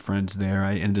I made friends there.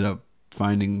 I ended up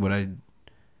finding what I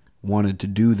wanted to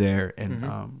do there, and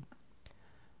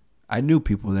I knew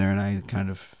people there, and I kind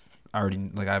of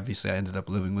already, like, obviously I ended up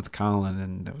living with Colin,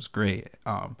 and that was great.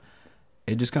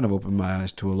 It just kind of opened my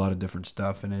eyes to a lot of different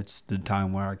stuff, and it's the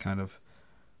time where I kind of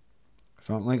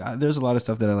felt like there's a lot of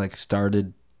stuff that I like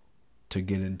started to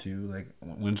get into, like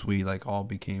once we like all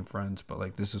became friends, but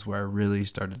like this is where I really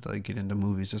started to like get into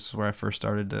movies. This is where I first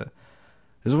started to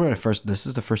this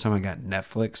is the first time I got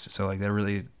Netflix, so like that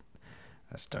really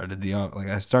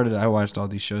I watched all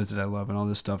these shows that I love and all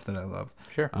this stuff that I love.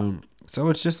 Sure. So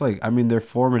it's just like, I mean, they're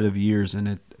formative years,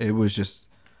 and it was just,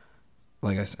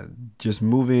 like I said, just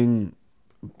moving.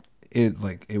 It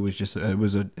was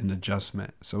an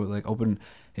adjustment. So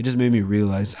it just made me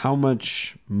realize how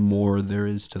much more there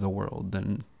is to the world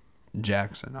than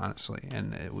Jackson, honestly.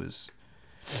 And it was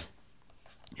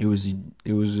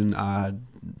an odd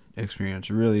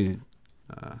experience, really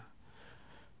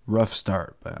rough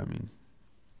start, but I mean.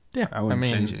 Yeah, I wouldn't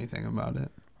change anything about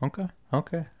it.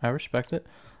 Okay, I respect it.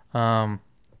 My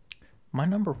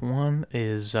number 1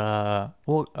 is so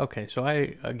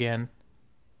again,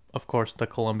 of course, the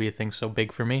Columbia thing's so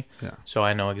big for me. Yeah. So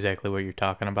I know exactly what you're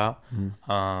talking about.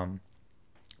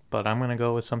 But I'm gonna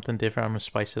go with something different. I'm gonna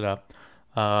spice it up.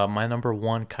 My number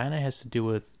 1 kind of has to do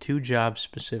with 2 jobs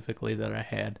specifically that I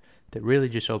had that really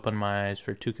just opened my eyes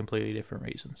for 2 completely different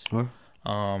reasons. What?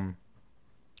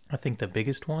 I think the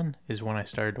biggest one is when I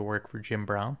started to work for Jim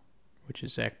Brown, which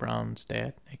is Zach Brown's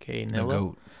dad, aka Nilla. The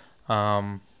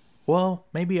GOAT. Well,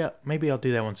 maybe I'll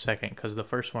do that one second because the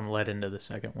first one led into the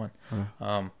second one.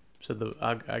 So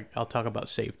I'll talk about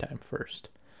save time first.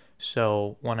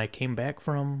 So when I came back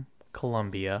from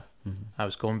Columbia, I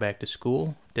was going back to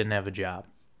school, didn't have a job.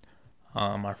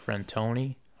 Our friend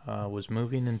Tony was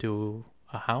moving into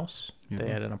a house. They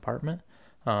had an apartment.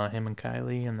 Him and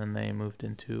Kylie, and then they moved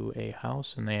into a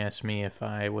house, and they asked me if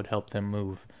I would help them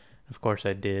move. Of course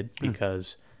I did,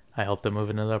 because I helped them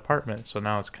move into the apartment. So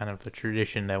now it's kind of a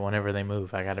tradition that whenever they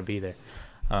move, I got to be there.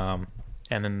 And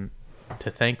then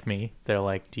to thank me, they're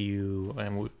like, do you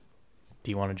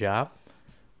want a job?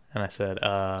 And I said,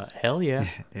 hell yeah.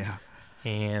 Yeah.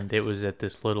 And it was at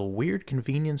this little weird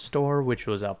convenience store, which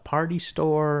was a party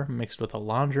store mixed with a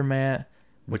laundromat.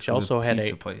 Which also had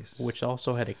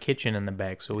a kitchen in the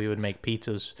back, so we would make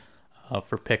pizzas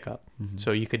for pickup.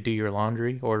 So you could do your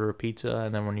laundry, order a pizza,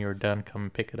 and then when you were done, come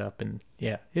pick it up. And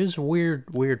yeah, it was a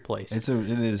weird place. It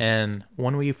is. And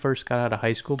when we first got out of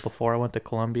high school, before I went to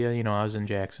Columbia, I was in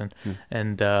Jackson,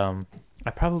 and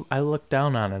I looked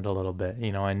down on it a little bit.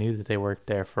 I knew that they worked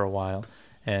there for a while,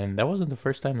 and that wasn't the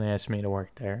first time they asked me to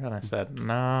work there. And I said,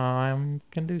 no, I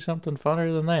can do something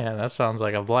funner than that. That sounds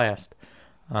like a blast.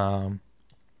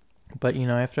 But,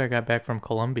 after I got back from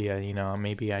Columbia,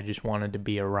 maybe I just wanted to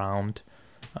be around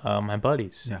my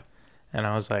buddies. Yeah. And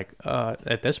I was like,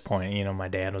 at this point, my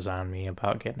dad was on me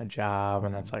about getting a job,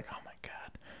 and that's like, oh my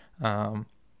God.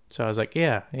 So I was like,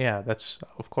 yeah,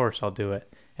 of course I'll do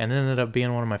it. And it ended up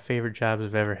being one of my favorite jobs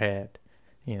I've ever had.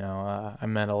 I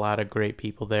met a lot of great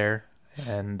people there,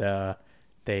 and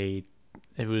they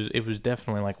it was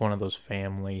definitely like one of those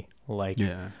family like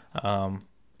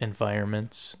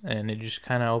environments, and it just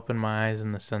kind of opened my eyes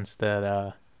in the sense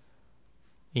that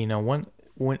when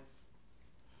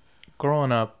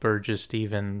growing up, or just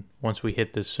even once we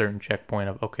hit this certain checkpoint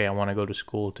of, okay, I want to go to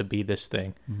school to be this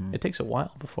thing, it takes a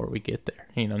while before we get there.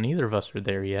 Neither of us are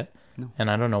there yet. No. And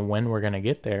I don't know when we're going to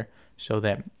get there. So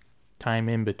that time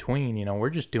in between, we're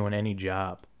just doing any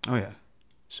job. Oh, yeah.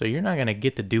 So you're not going to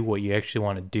get to do what you actually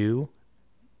want to do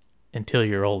until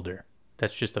you're older.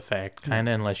 That's just a fact, kind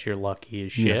of, unless you're lucky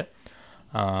as shit.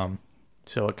 Yeah.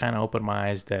 So it kind of opened my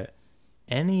eyes that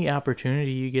any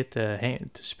opportunity you get to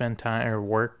spend time or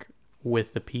work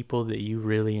with the people that you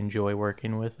really enjoy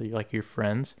working with, like your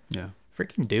friends,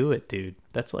 freaking do it, dude.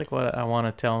 That's like what I want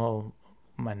to tell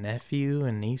my nephew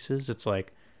and nieces. It's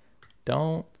like,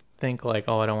 don't think like,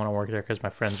 oh, I don't want to work there because my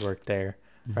friends work there,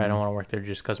 or I don't want to work there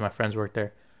just because my friends work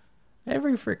there.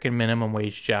 Every freaking minimum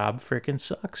wage job freaking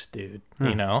sucks, dude.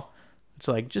 It's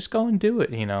like, just go and do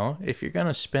it. If you're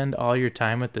gonna spend all your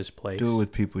time at this place, do it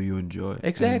with people you enjoy.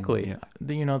 Exactly.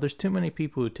 And, there's too many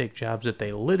people who take jobs that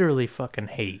they literally fucking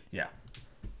hate. Yeah.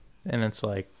 And it's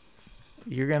like,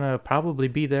 you're gonna probably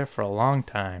be there for a long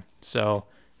time. So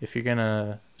if you're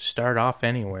gonna start off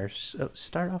anywhere,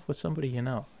 start off with somebody you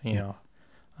know.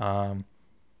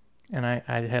 And I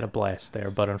had a blast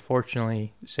there, but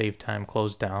unfortunately, Save Time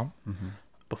closed down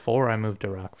before I moved to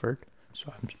Rockford.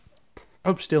 So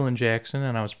I'm still in Jackson,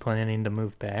 and I was planning to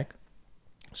move back.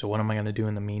 So what am I going to do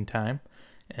in the meantime?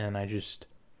 And I just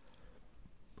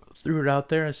threw it out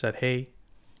there. I said, hey,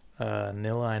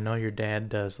 Nilla, I know your dad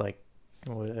does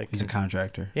he's a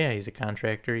contractor. Yeah, he's a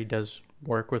contractor. He does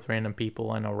work with random people.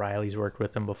 I know Riley's worked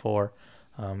with him before.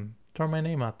 Throw my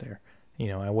name out there.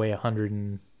 I weigh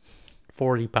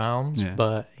 140 pounds,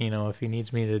 but, if he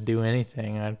needs me to do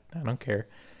anything, I don't care.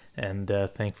 And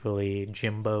thankfully,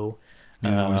 Jimbo...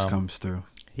 It always comes through.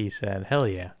 He said, hell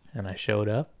yeah. And I showed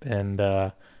up, and,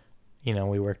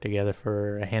 we worked together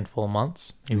for a handful of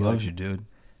months. He loves you, dude.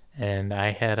 And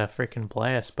I had a freaking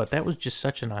blast. But that was just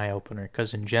such an eye-opener,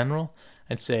 because in general,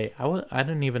 I'd say, I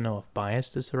didn't even know if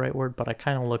biased is the right word, but I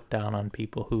kind of looked down on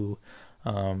people who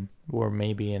were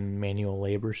maybe in manual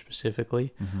labor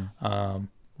specifically,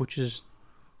 which is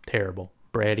terrible.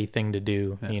 Bratty thing to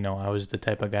do. Yeah. I was the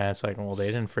type of guy that's like, well,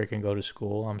 they didn't freaking go to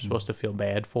school. I'm supposed to feel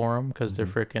bad for them because they're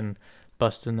freaking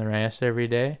busting their ass every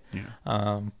day.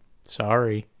 Yeah.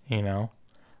 Sorry, you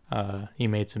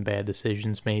made some bad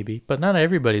decisions maybe, but not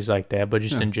everybody's like that. But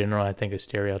just in general, I think a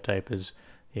stereotype is,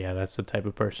 that's the type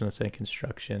of person that's in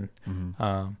construction.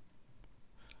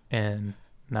 And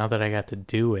now that I got to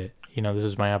do it, this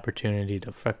is my opportunity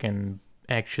to fucking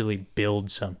actually build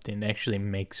something, actually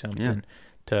make something,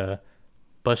 to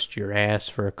bust your ass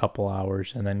for a couple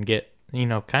hours and then get,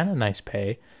 kind of nice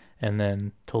pay, and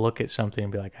then to look at something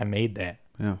and be like, I made that.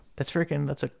 Yeah. That's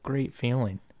a great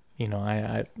feeling.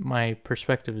 My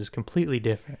perspective is completely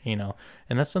different, and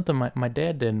that's something my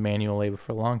dad did manual labor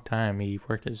for a long time. He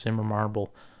worked at Zimmer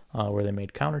Marble, where they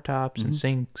made countertops and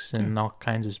sinks and all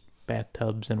kinds of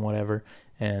bathtubs and whatever.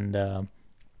 And,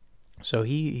 so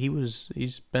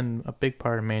he's been a big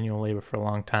part of manual labor for a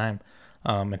long time.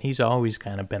 And he's always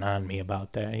kind of been on me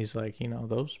about that. He's like,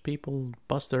 those people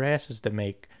bust their asses to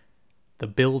make the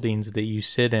buildings that you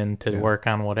sit in to work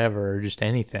on whatever, or just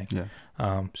anything.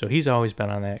 Yeah. So he's always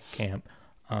been on that camp.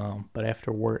 But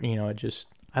after work,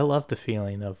 I love the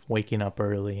feeling of waking up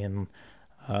early and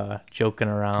joking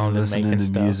around and making to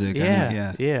stuff. Music.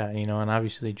 Yeah. And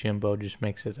obviously Jimbo just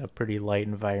makes it a pretty light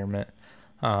environment.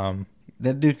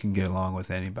 That dude can get along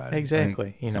with anybody.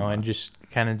 Exactly. And just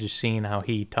kind of just seeing how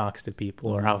he talks to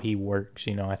people or how he works,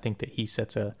 I think that he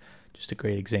sets just a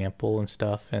great example and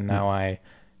stuff. And now I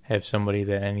have somebody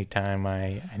that anytime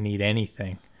I need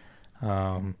anything,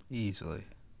 easily,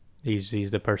 he's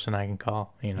the person I can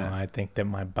call. I think that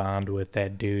my bond with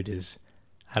that dude is,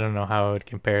 I don't know how I would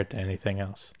compare it to anything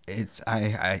else. It's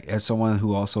I as someone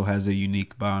who also has a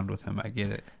unique bond with him, I get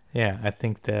it. Yeah, I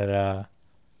think that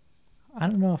I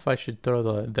don't know if I should throw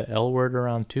the L word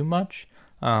around too much,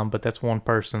 but that's one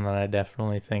person that I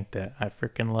definitely think that I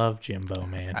freaking love Jimbo,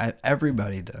 man.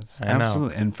 Everybody does.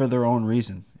 Absolutely. And for their own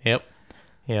reason. Yep.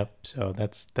 So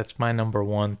that's my number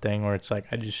one thing, where it's like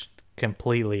I just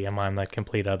completely am on the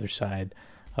complete other side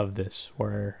of this,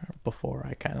 where before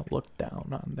I kind of looked down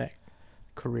on that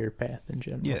career path in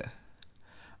general. Yeah.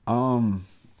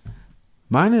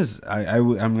 Mine is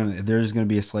there's gonna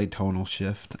be a slight tonal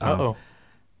shift.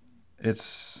 It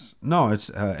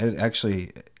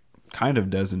actually kind of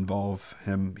does involve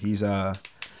him. He's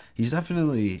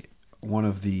definitely one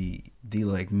of the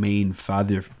like main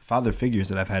father figures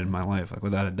that I've had in my life, like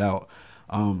without a doubt.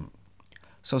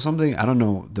 So something, I don't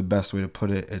know the best way to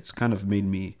put it. It's kind of made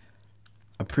me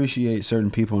appreciate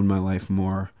certain people in my life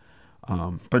more.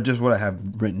 But just what I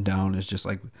have written down is just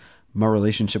like my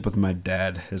relationship with my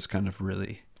dad has kind of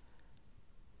really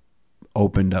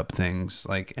opened up things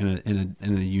like in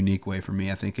a unique way for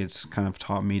me. I think it's kind of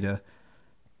taught me to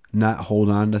not hold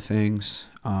on to things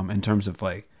in terms of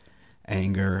like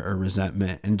anger or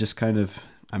resentment, and just kind of,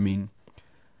 I mean,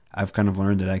 I've kind of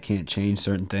learned that I can't change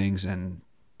certain things, and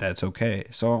that's okay.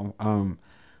 So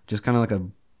just kind of like a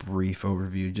brief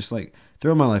overview, just like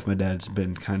throughout my life, my dad's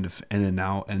been kind of in and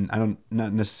out, and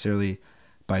not necessarily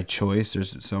by choice.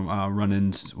 There's some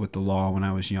run-ins with the law when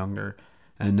I was younger,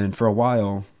 and then for a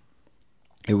while,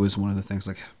 it was one of the things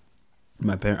like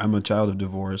I'm a child of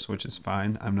divorce, which is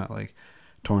fine. I'm not like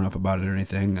torn up about it or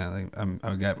anything.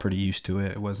 I got pretty used to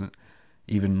it. It wasn't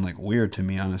even like weird to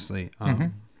me, honestly.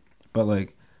 But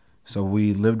like, so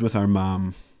we lived with our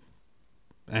mom,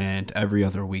 and every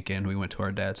other weekend we went to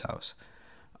our dad's house.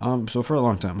 So for a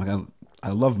long time, like I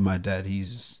love my dad.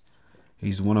 He's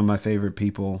one of my favorite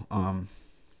people.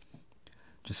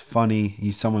 Just funny.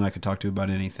 He's someone I could talk to about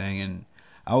anything, and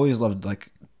I always loved, like,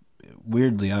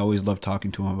 weirdly, I always loved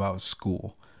talking to him about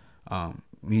school.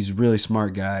 He's a really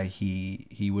smart guy.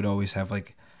 He would always have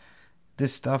like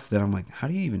this stuff that I'm like, how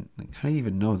do you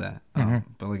even know that?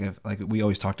 But like we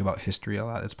always talked about history a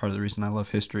lot. That's part of the reason I love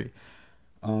history.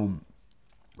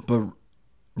 But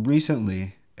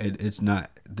recently it's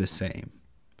not the same.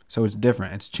 So it's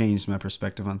different. It's changed my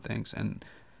perspective on things. And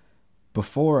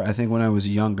before, I think when I was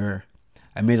younger,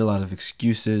 I made a lot of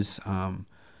excuses. I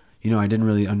didn't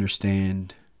really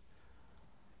understand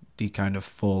the kind of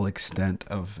full extent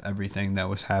of everything that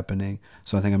was happening.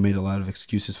 So I think I made a lot of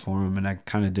excuses for him, and I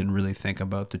kind of didn't really think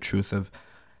about the truth of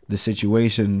the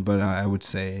situation. But I would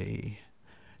say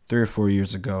 3 or 4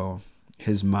 years ago,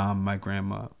 his mom, my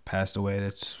grandma, passed away.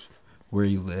 That's where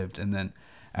he lived. And then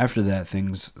after that,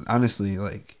 things, honestly,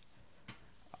 like,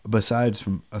 aside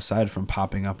from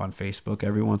popping up on Facebook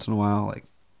every once in a while, like,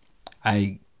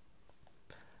 I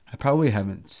probably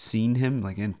haven't seen him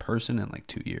like in person in like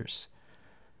 2 years.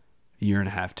 Year and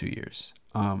a half, 2 years.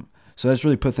 So that's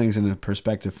really put things into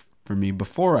perspective for me.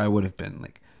 Before, I would have been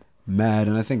like mad,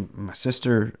 and I think my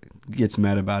sister gets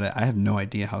mad about it. I have no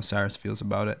idea how Cyrus feels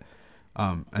about it.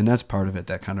 And that's part of it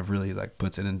that kind of really like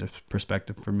puts it into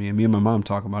perspective for me. And me and my mom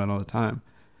talk about it all the time.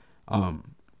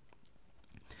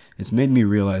 It's made me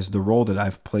realize the role that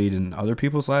I've played in other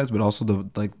people's lives, but also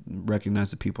recognize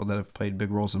the people that have played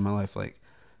big roles in my life. Like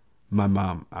my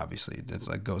mom, obviously, it's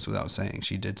like goes without saying.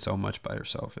 She did so much by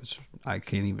herself. I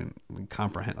can't even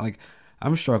comprehend. Like,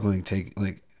 I'm struggling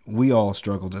we all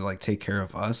struggle to like take care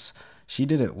of us. She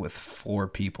did it with 4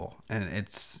 people, and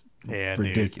it's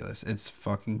ridiculous. Dude. It's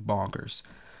fucking bonkers.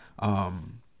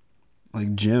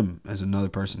 Like Jim is another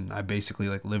person. I basically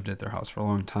like lived at their house for a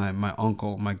long time. My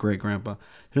uncle, my great grandpa.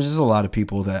 There's just a lot of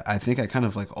people that I think I kind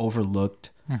of like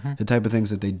overlooked the type of things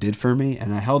that they did for me,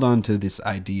 and I held on to this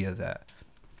idea that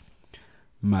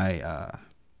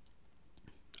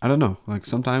I don't know, like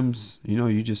sometimes,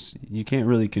 you can't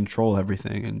really control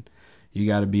everything, and you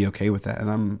got to be okay with that.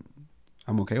 And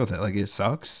I'm okay with it. Like, it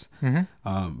sucks.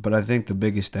 But I think the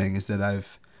biggest thing is that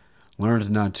I've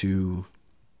learned not to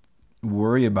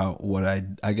worry about what I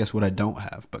don't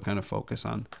have, but kind of focus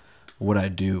on what I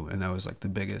do. And that was like the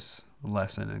biggest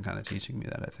lesson in kind of teaching me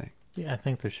that, I think. Yeah, I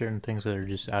think there's certain things that are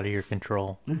just out of your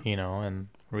control, and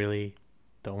really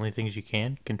the only things you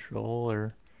can control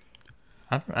are,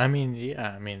 it's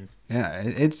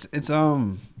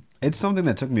something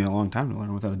that took me a long time to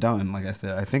learn, without a doubt. And like I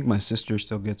said, I think my sister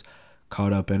still gets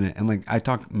caught up in it. And like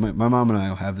my mom and I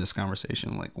will have this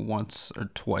conversation like once or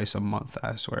twice a month,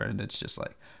 I swear. And it's just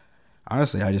like,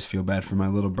 honestly, I just feel bad for my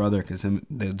little brother, because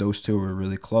those two were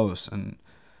really close. And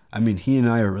I mean, he and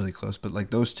I are really close, but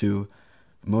like those two,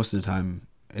 most of the time,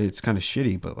 it's kind of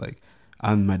shitty. But like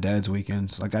on my dad's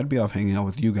weekends, like I'd be off hanging out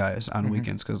with you guys on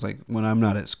weekends, because like when I'm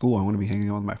not at school, I want to be hanging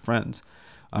out with my friends.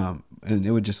 And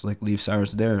it would just like leave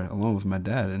Cyrus there alone with my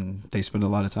dad, and they spend a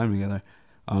lot of time together.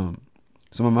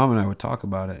 So my mom and I would talk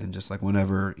about it, and just like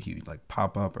whenever he like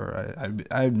pop up, or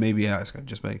I'd maybe ask, I'd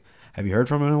just like, have you heard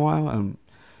from him in a while? And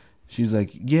she's like,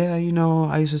 yeah,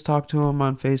 I used to talk to him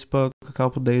on Facebook a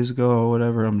couple days ago or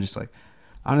whatever. I'm just like,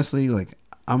 honestly, like,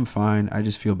 I'm fine. I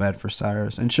just feel bad for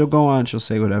Cyrus. And she'll go on, she'll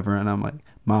say whatever, and I'm like,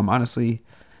 Mom, honestly,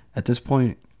 at this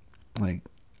point, like,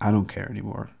 I don't care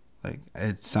anymore. Like,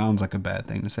 it sounds like a bad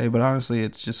thing to say, but honestly,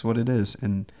 it's just what it is.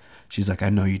 And she's like, I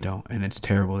know you don't, and it's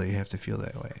terrible that you have to feel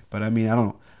that way. But I mean, I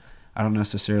don't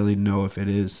necessarily know if it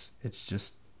is. It's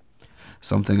just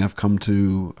something I've come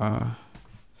to, I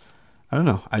don't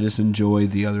know. I just enjoy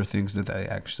the other things that I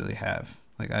actually have.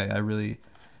 Like, I really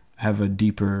have a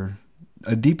deeper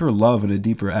love and a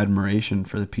deeper admiration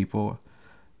for the people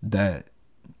that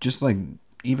just like,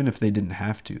 even if they didn't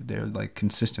have to, they're like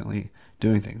consistently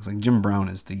doing things. Like Jim Brown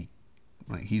is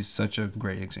he's such a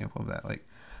great example of that. Like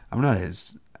I'm not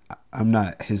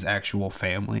his actual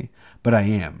family, but I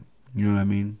am. You know what I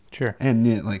mean? Sure. And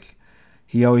yeah, like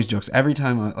he always jokes every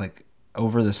time. Like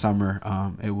over the summer,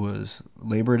 it was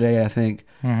Labor Day, I think.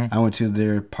 I went to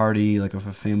their party, like of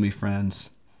a family friends,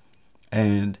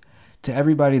 and to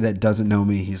everybody that doesn't know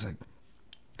me, he's like,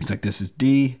 "This is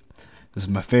D. This is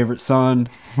my favorite son."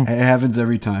 And it happens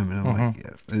every time, and I'm like,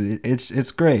 "Yes,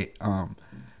 it's great."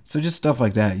 So just stuff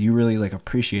like that, you really like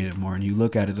appreciate it more, and you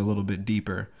look at it a little bit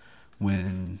deeper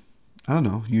when, I don't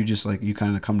know, you just like, you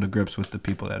kind of come to grips with the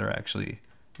people that are actually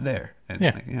there. And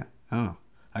I don't know.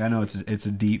 I know it's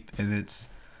a deep, and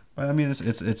but I mean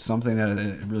it's something that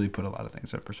it really put a lot of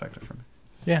things in perspective for me.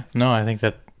 Yeah, no, I think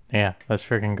that's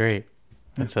freaking great.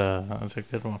 That's a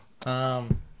good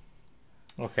one.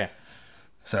 Okay.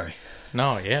 Sorry.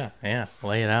 No, yeah.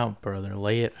 Lay it out, brother.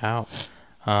 Lay it out.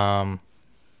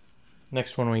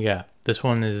 Next one we got. This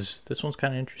one's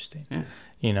kind of interesting. Yeah.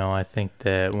 You know, I think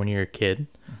that when you're a kid,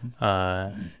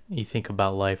 you think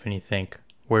about life and you think,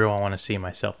 where do I want to see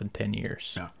myself in 10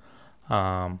 years?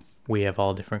 Yeah. We have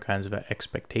all different kinds of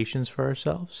expectations for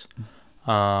ourselves.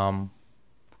 Going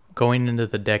into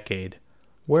the decade,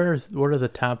 what are the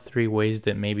top 3 ways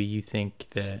that maybe you think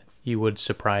that you would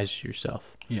surprise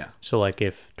yourself? Yeah. So like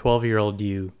if 12-year-old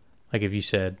you, like if you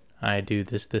said, I do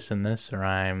this, and this, or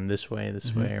I'm this way,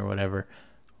 or whatever,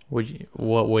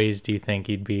 what ways do you think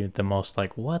you'd be the most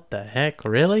like, what the heck,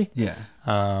 really? Yeah.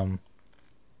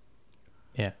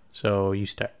 Yeah. So you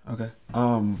start. Okay.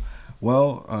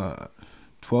 Well,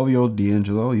 12-year-old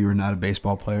D'Angelo, you were not a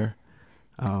baseball player.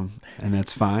 And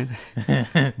that's fine.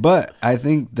 But I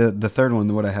think the third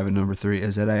one, what I have at number 3,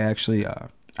 is that I actually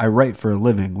I write for a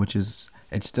living, which is,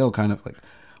 it's still kind of like,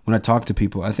 when I talk to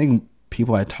people, I think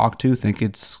people I talk to think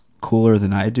it's cooler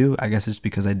than I do. I guess it's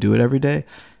because I do it every day.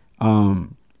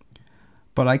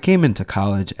 But I came into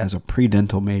college as a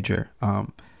pre-dental major.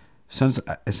 Since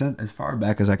as far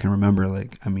back as I can remember,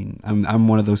 like, I mean, I'm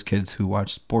one of those kids who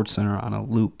watched SportsCenter on a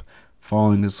loop,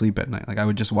 falling asleep at night. Like, I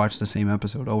would just watch the same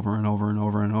episode over and over and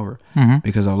over and over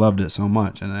because I loved it so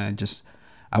much. And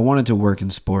I wanted to work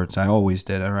in sports. I always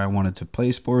did. Or I wanted to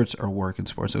play sports or work in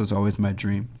sports. It was always my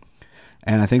dream.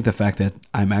 And I think the fact that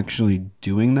I'm actually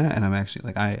doing that, and I'm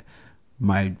actually like,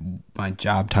 my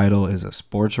job title is a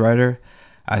sports writer.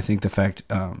 I think the fact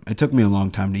it took me a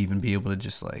long time to even be able to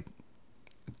just like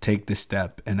take this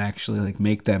step and actually like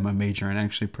make that my major and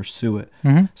actually pursue it.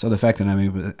 So the fact that I'm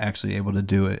able to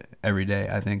do it every day,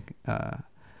 I think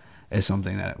is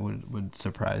something that would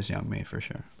surprise young me for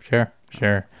sure.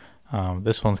 Sure.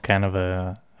 This one's kind of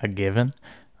a given.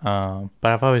 But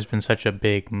I've always been such a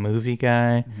big movie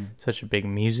guy, such a big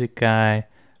music guy.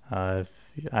 If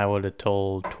I would have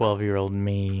told 12-year-old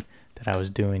me that I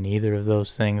was doing either of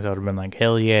those things, I would have been like,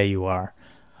 hell yeah, you are.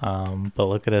 But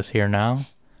look at us here now.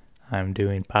 I'm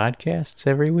doing podcasts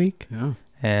every week. Yeah.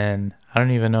 And I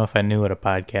don't even know if I knew what a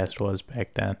podcast was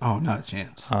back then. Oh, not a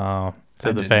chance. So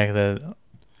the fact that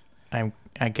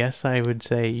I guess I would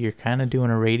say you're kind of doing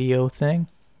a radio thing,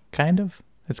 kind of.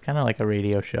 It's kind of like a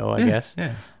radio show, I guess.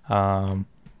 Yeah.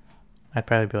 I'd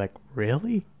probably be like,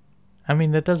 really? I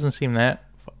mean, that doesn't seem that...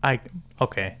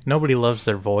 Okay, nobody loves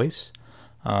their voice.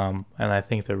 And I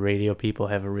think the radio people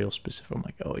have a real specific... I'm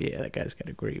like, oh, yeah, that guy's got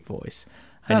a great voice.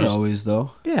 Not always,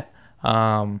 though. Yeah.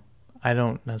 I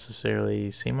don't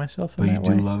necessarily see myself in that way.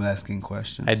 But you do love asking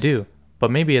questions. I do. But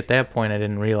maybe at that point I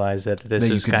didn't realize that this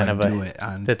is kind of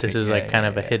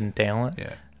a hidden talent.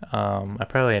 Yeah. I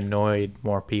probably annoyed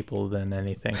more people than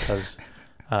anything because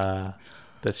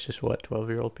that's just what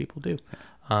 12-year-old people do.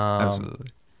 Absolutely.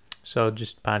 So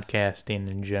just podcasting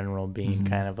in general being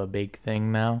kind of a big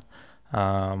thing now,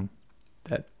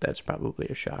 that's probably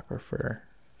a shocker for...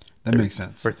 That makes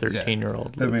sense. For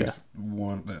 13-year-old Luka.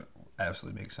 That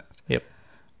absolutely makes sense. Yep.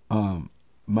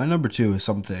 My number 2 is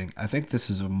something, I think this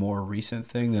is a more recent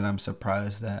thing that I'm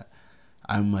surprised that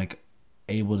I'm like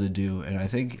able to do, and I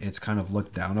think it's kind of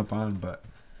looked down upon, but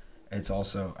it's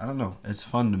also, I don't know, it's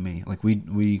fun to me. Like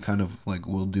we kind of like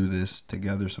we'll do this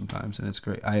together sometimes, and it's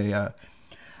great. I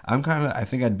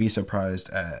think I'd be surprised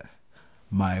at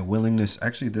my willingness.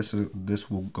 Actually, this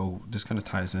kind of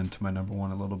ties into my number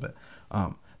 1 a little bit.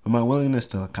 But my willingness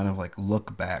to kind of like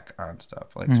look back on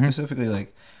stuff, like specifically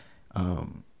like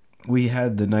we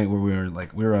had the night where we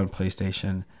were on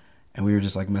PlayStation and we were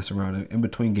just like messing around in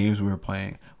between games we were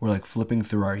playing. We're like flipping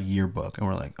through our yearbook and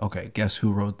we're like, okay, guess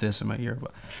who wrote this in my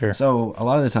yearbook? Sure. So a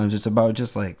lot of the times it's about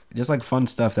just like fun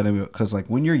stuff that because like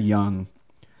when you're young,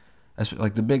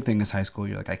 like the big thing is high school.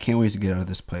 You're like, I can't wait to get out of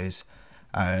this place.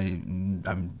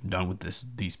 I'm done with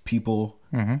these people,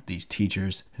 these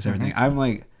teachers, everything. I'm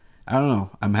like, I don't know.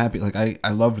 I'm happy. Like I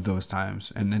loved those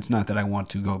times, and it's not that I want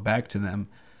to go back to them,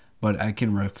 but I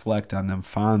can reflect on them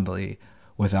fondly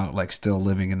without like still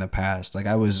living in the past. Like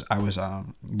I was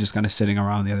just kind of sitting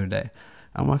around the other day.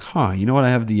 I'm like, you know what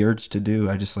I have the urge to do?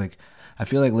 I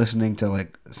feel like listening to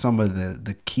like some of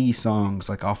the key songs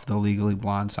like off the Legally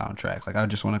Blonde soundtrack. Like I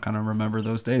just want to kind of remember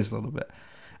those days a little bit.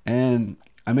 And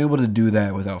I'm able to do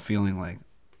that without feeling like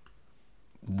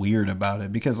weird about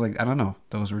it, because like, I don't know,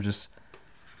 those were just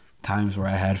times where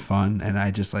I had fun, and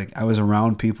I just like, I was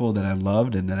around people that I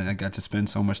loved, and then I got to spend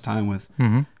so much time with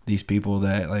these people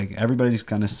that like everybody's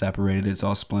kind of separated. It's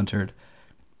all splintered.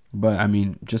 But I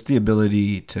mean, just the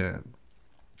ability to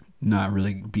not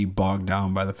really be bogged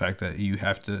down by the fact that you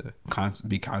have to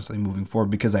be constantly moving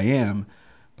forward, because I am,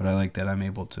 but I like that I'm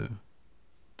able to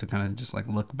kind of just like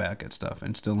look back at stuff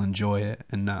and still enjoy it,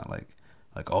 and not like,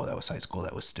 oh, that was high school,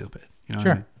 that was stupid. You know sure.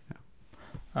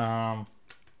 what I mean? Yeah.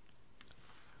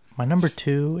 My number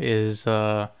 2 is,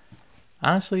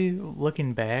 honestly,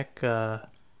 looking back, I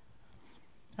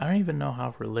don't even know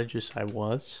how religious I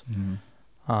was.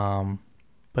 But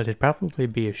it'd probably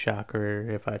be a shocker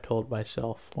if I told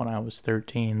myself when I was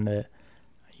 13 that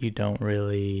you don't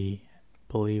really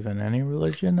believe in any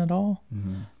religion at all.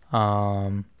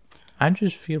 I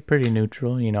just feel pretty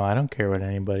neutral. You know, I don't care what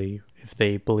anybody, if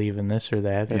they believe in this or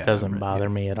that. That doesn't bother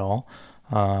me at all.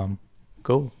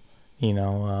 Cool. You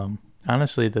know,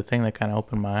 honestly, the thing that kind of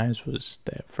opened my eyes was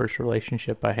that first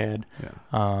relationship I had.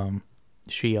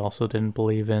 She also didn't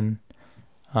believe in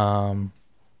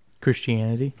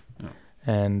Christianity.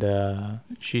 And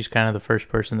she's kind of the first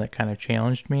person that kind of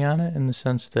challenged me on it, in the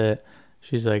sense that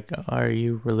she's like, are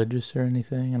you religious or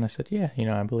anything? And I said, yeah, you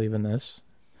know, I believe in this.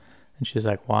 And she's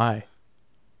like, why?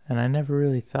 And I never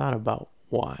really thought about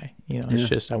why. You know, it's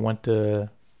just, I went to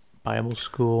Bible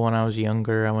school when I was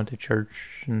younger. I went to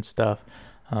church and stuff.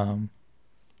 And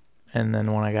then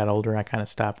when I got older, I kind of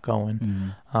stopped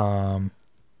going. And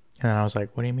then I was like,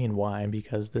 what do you mean why?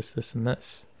 Because this, and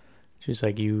this. She's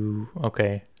like,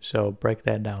 okay, so break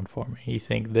that down for me. You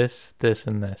think this,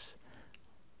 and this.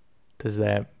 Does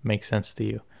that make sense to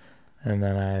you? And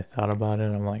then I thought about it,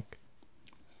 and I'm like,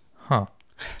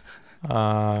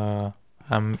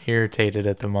 I'm irritated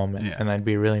at the moment, and I'd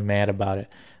be really mad about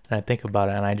it. And I think about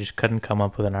it, and I just couldn't come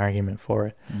up with an argument for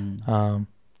it. No,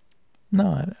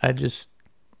 I just,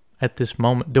 at this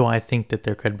moment, do I think that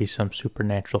there could be some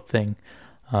supernatural thing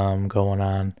going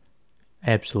on?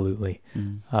 Absolutely.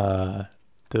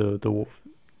 The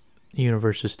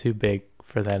universe is too big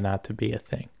for that not to be a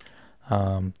thing.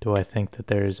 Do I think that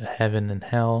there is a heaven and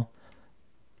hell?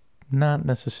 Not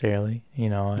necessarily. You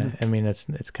know, I mean,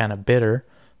 it's kind of bitter,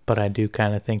 but I do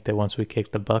kind of think that once we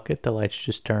kick the bucket, the lights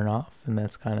just turn off, and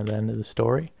that's kind of the end of the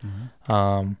story.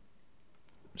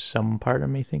 Some part of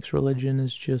me thinks religion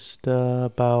is just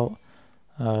about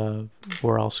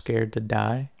we're all scared to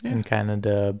die, and kind of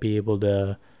to be able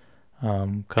to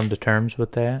come to terms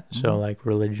with that. So like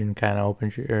religion kind of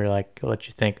opens you, or like lets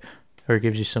you think, or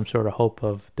gives you some sort of hope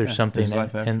of there's something there's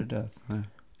life after death.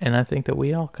 And I think that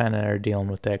we all kind of are dealing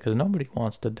with that, because nobody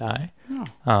wants to die.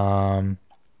 No.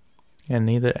 And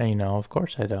neither, you know, of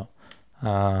course I don't.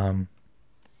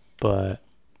 But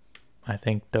I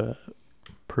think the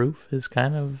proof is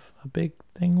kind of a big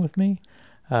thing with me.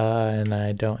 And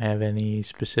I don't have any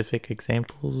specific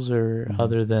examples or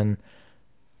other than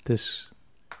this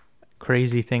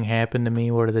crazy thing happened to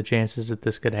me. What are the chances that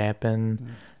this could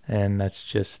happen? And that's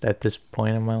just, at this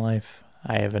point in my life,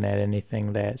 I haven't had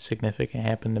anything that significant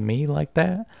happen to me like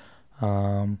that.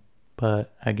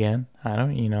 But again, I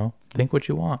don't, you know, think what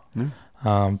you want.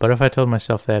 But if I told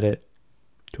myself that at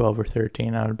 12 or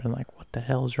 13, I would have been like, what the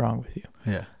hell is wrong with you?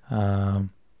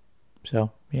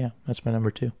 So yeah, that's my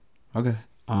number 2. Okay.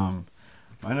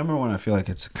 My number 1, I feel like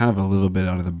it's kind of a little bit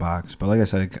out of the box, but like I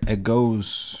said, it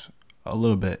goes a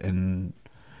little bit in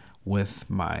with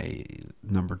my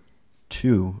number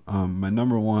 2. My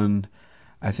number 1,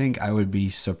 I think I would be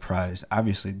surprised.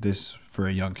 Obviously, this for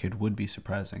a young kid would be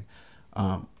surprising,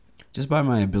 just by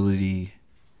my ability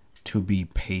to be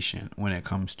patient when it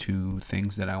comes to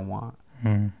things that I want.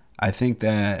 I think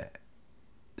that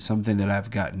something that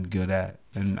I've gotten good at,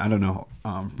 and I don't know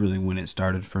really when it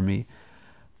started for me,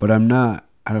 but I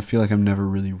don't feel like I'm never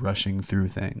really rushing through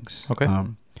things. Okay.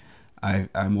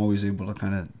 I'm always able to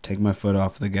kind of take my foot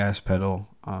off the gas pedal,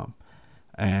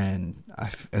 and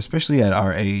especially at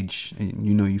our age, and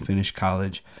you know, you finish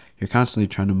college, you're constantly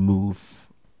trying to move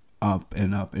up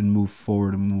and move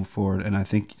forward, and I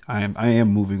think I am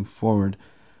moving forward,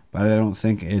 but I don't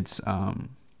think it's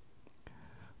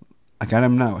like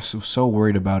I'm not so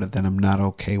worried about it that I'm not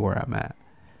okay where I'm at.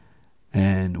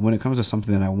 And when it comes to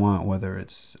something that I want, whether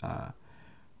it's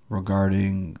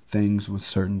regarding things with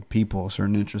certain people,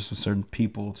 certain interests with certain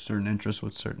people, certain interests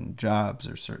with certain jobs,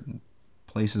 or certain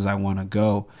places I want to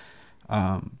go,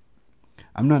 I'm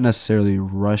not necessarily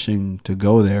rushing to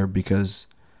go there because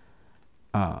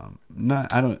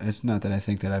it's not that I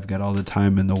think that I've got all the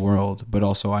time in the world, but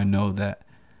also I know that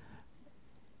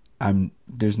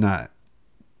there's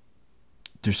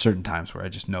certain times where I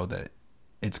just know that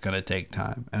it's going to take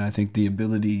time. And I think I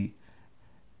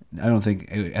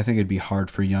think it'd be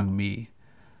hard for young me,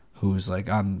 who's like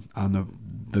on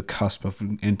the cusp of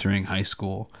entering high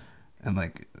school and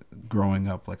like growing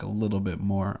up like a little bit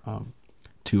more,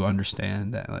 to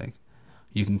understand that like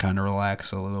you can kind of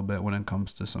relax a little bit when it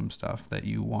comes to some stuff that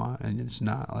you want, and it's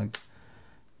not like,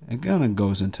 it kind of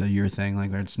goes into your thing,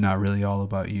 like it's not really all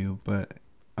about you. But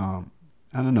I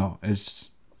don't know, it's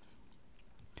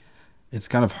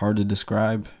kind of hard to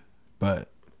describe, but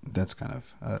that's kind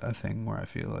of a thing where I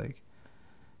feel like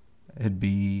it'd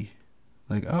be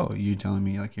like, oh, you're telling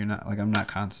me like you're not, like I'm not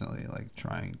constantly like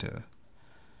trying to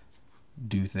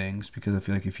do things, because I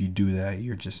feel like if you do that,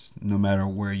 you're just, no matter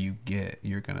where you get,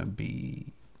 you're gonna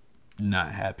be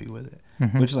not happy with it.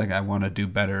 Mm-hmm. Which, like, I want to do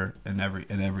better in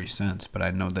every sense, but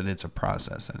I know that it's a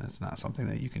process and it's not something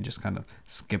that you can just kind of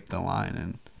skip the line.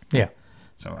 And yeah,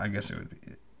 so I guess it would be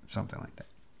something like that.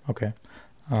 Okay.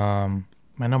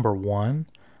 My number one,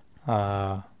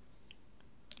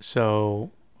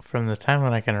 so from the time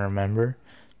when I can remember,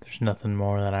 there's nothing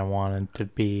more that I wanted to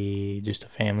be just a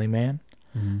family man.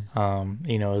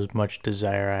 Mm-hmm. As much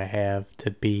desire I have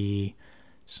to be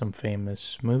some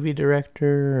famous movie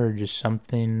director or just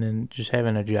something, and just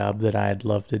having a job that I'd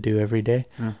love to do every day.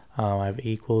 Yeah.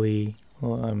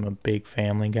 I'm a big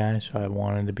family guy, so I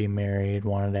wanted to be married,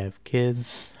 wanted to have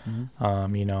kids.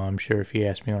 Mm-hmm. I'm sure if you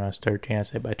asked me when I was 13, I'd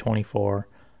say by 24,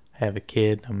 have a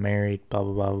kid, I'm married, blah,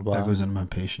 blah, blah, blah. That goes into my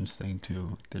patience thing,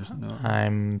 too.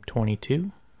 I'm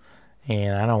 22,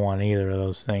 and I don't want either of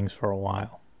those things for a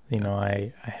while.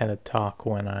 I had a talk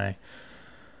when I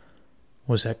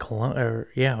was at I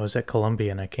was at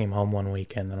Columbia, and I came home one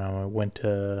weekend, and I went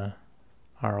to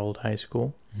our old high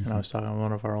school, mm-hmm. and I was talking to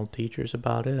one of our old teachers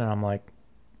about it, and I'm like,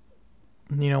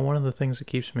 one of the things that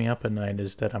keeps me up at night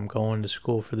is that I'm going to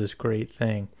school for this great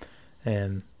thing,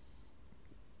 and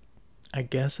I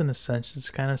guess in a sense it's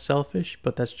kind of selfish,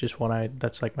 but that's just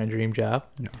that's like my dream job.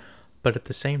 Yeah. But at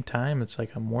the same time, it's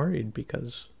like I'm worried,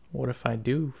 because what if I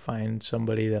do find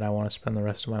somebody that I want to spend the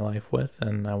rest of my life with,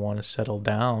 and I want to settle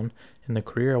down, and the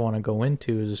career I want to go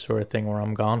into is the sort of thing where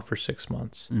I'm gone for 6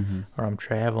 months, mm-hmm. or I'm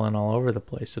traveling all over the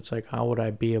place. It's like, how would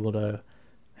I be able to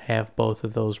have both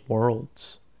of those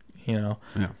worlds, Yeah.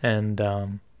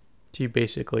 And she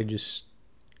basically just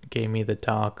gave me the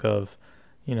talk of,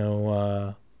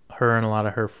 her and a lot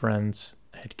of her friends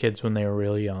had kids when they were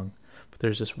real young. But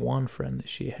there's this one friend that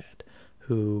she had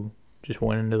who just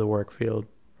went into the work field,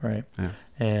 right? Yeah.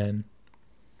 And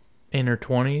in her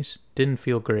 20s, didn't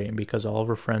feel great because all of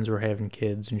her friends were having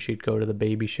kids, and she'd go to the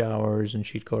baby showers, and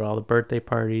she'd go to all the birthday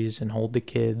parties and hold the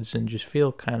kids and just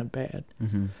feel kind of bad.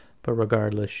 Mm-hmm. But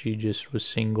regardless, she just was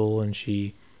single, and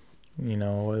she,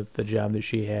 the job that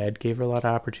she had gave her a lot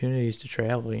of opportunities to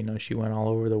travel. She went all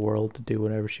over the world to do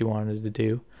whatever she wanted to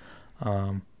do.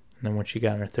 And then when she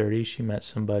got in her 30s, she met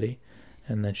somebody,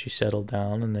 and then she settled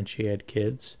down, and then she had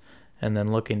kids. And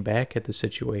then looking back at the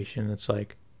situation, it's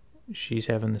like she's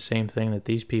having the same thing that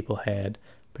these people had,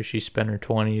 but she spent her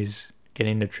 20s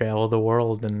getting to travel the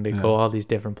world and to go all these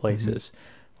different places.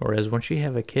 Mm-hmm. Whereas when she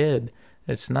have a kid,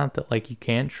 it's not that like you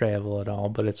can't travel at all,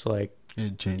 but it's like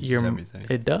it changes everything.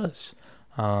 It does.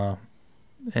 And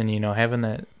having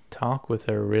that talk with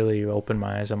her really opened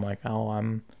my eyes. I'm like, I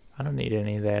don't need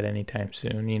any of that anytime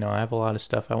soon. I have a lot of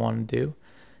stuff I want to do,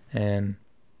 and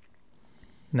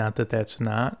not that that's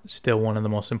not still one of the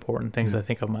most important things I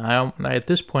think of. At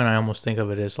this point, I almost think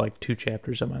of it as like 2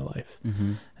 chapters of my life.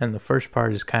 Mm-hmm. And the first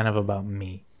part is kind of about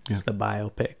me. It's the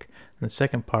biopic. And the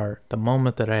second part, the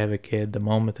moment that I have a kid, the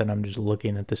moment that I'm just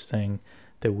looking at this thing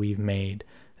that we've made,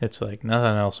 it's like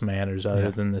nothing else matters other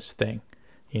than this thing.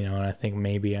 And I think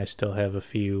maybe I still have a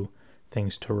few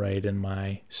things to write in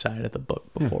my side of the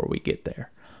book before we get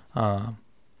there. And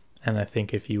I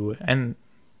think and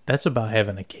that's about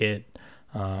having a kid.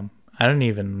 I don't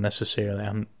even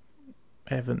necessarily,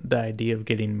 the idea of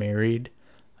getting married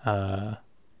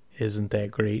isn't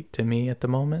that great to me at the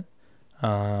moment.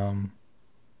 Not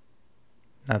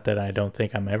that I don't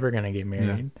think I'm ever going to get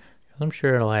married. I'm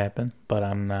sure it'll happen, but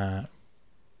I'm not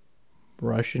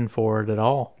rushing for it at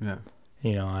all. Yeah.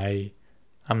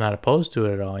 I'm not opposed to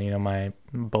it at all. You know,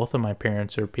 both of my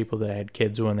parents are people that had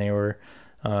kids when they were,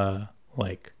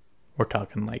 like, we're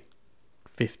talking like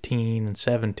 15 and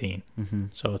 17. Mm-hmm.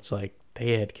 So it's like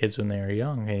they had kids when they were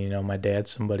young. And, you know, my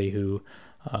dad's somebody who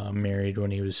married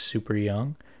when he was super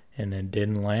young and then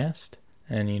didn't last.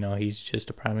 And, you know, he's just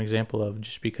a prime example of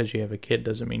just because you have a kid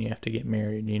doesn't mean you have to get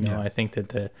married. You know, I think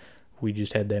that we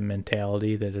just had that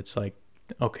mentality that it's like,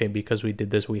 okay, because we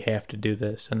did this, we have to do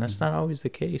this. And that's not always the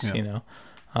case, you know.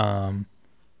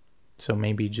 So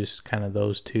maybe just kind of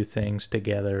those two things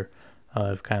together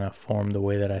have kind of formed the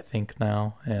way that I think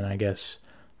now. And I guess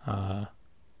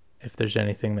if there's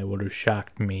anything that would have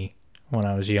shocked me when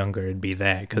I was younger, it'd be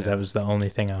that, because that was the only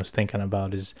thing I was thinking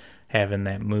about, is having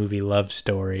that movie love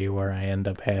story where I end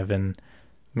up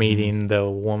meeting the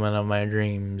woman of my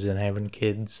dreams and having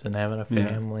kids and having a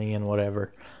family and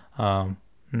whatever.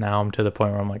 Now I'm to the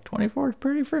point where I'm like, 24 is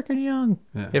pretty freaking young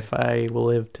if I will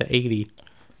live to 80,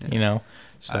 you know?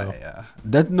 So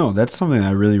that's something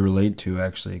I really relate to,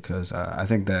 actually, because I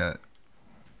think that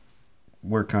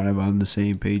we're kind of on the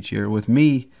same page here. With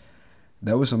me,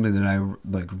 that was something that I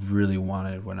like really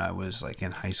wanted when I was like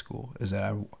in high school, is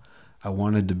that I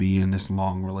wanted to be in this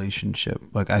long relationship.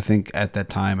 Like, I think at that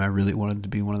time I really wanted to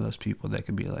be one of those people that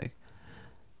could be like,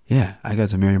 yeah, I got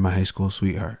to marry my high school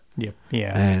sweetheart. Yep.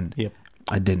 Yeah. And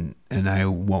I didn't, and I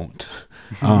won't.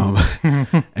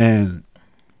 And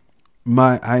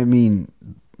I mean,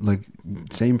 like,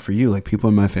 same for you. Like, people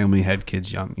in my family had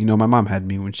kids young. You know, my mom had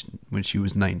me when she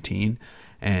was 19,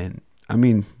 and I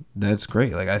mean, that's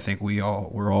great. Like, I think we're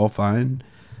all fine.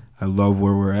 I love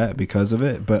where we're at because of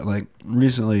it. But like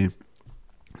recently,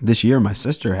 this year, my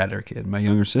sister had her kid. My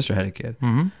younger sister had a kid.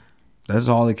 Mm-hmm. That's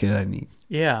all the kid I need.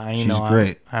 Yeah, she's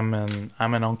great. I'm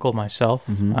an uncle myself.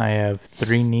 Mm-hmm. I have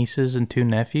 3 nieces and 2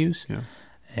 nephews. Yeah.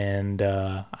 And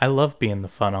I love being the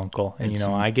fun uncle. And, you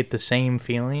know, I get the same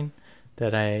feeling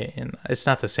that and it's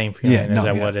not the same feeling as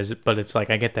I would, but it's like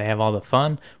I get to have all the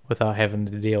fun without having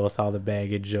to deal with all the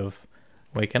baggage of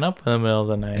waking up in the middle of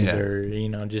the night or, you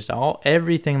know, just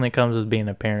everything that comes with being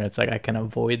a parent. It's like I can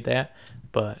avoid that,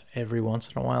 but every once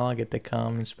in a while I get to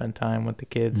come and spend time with the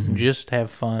kids and just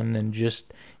have fun and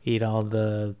just eat all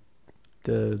the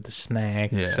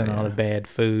snacks and all the bad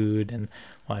food and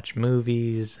watch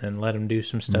movies and let them do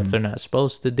some stuff they're not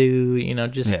supposed to do, you know,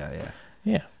 just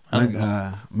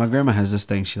my grandma has this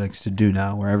thing she likes to do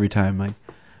now, where every time like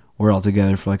we're all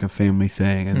together for like a family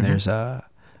thing, and there's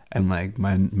and like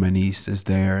my niece is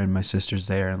there and my sister's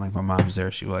there and like my mom's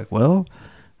there, she's like, well,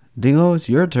 Dingo, it's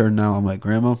your turn now. I'm like,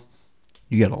 Grandma,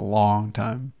 you got a long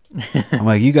time. I'm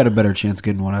like, you got a better chance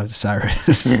getting one out of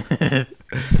Cyrus.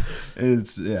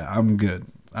 I'm good.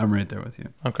 I'm right there with you.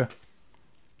 Okay.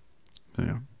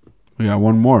 Yeah. We got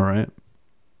one more, right?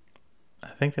 I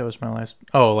think that was my last.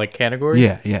 Oh, like category?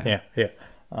 Yeah.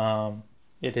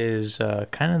 It is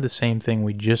kind of the same thing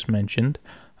we just mentioned.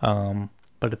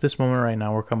 But at this moment right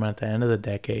now, we're coming at the end of the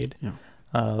decade. Yeah.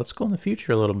 Let's go in the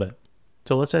future a little bit.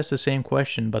 So let's ask the same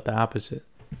question, but the opposite.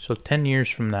 So 10 years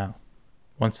from now,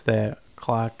 once that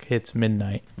clock hits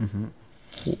midnight,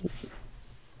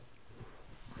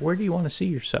 where do you want to see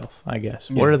yourself, I guess?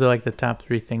 Yeah. What are the top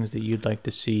 3 things that you'd like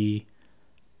to see?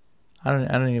 I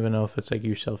don't even know if it's like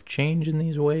yourself change in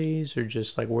these ways, or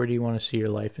just like, where do you want to see your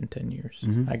life in 10 years?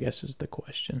 I guess is the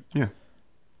question. Yeah.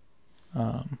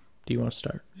 Do you want to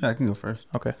start? Yeah, I can go first.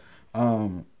 Okay.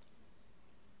 The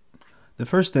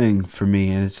first thing for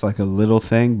me, and it's like a little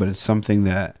thing, but it's something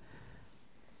that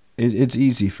it's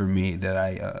easy for me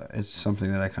that it's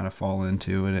something that I kind of fall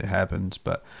into, and it happens,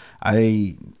 but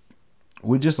I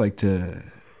would just like to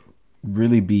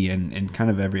really be in kind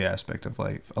of every aspect of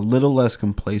life a little less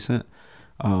complacent.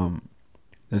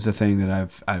 There's a thing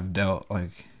that I've dealt,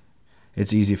 like,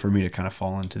 it's easy for me to kind of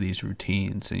fall into these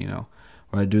routines, and, you know,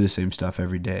 where I do the same stuff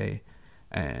every day,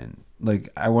 and like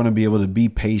I want to be able to be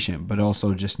patient, but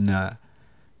also just not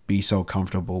be so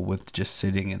comfortable with just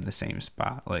sitting in the same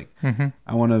spot. Like,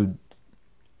 I want to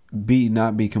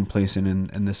not be complacent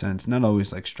in the sense, not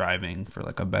always like striving for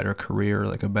like a better career,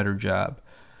 like a better job,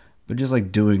 but just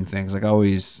like doing things, like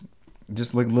always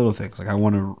just like little things. Like, I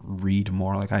want to read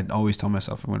more. Like, I always tell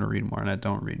myself I'm going to read more, and I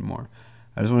don't read more.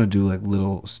 I just want to do like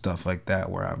little stuff like that,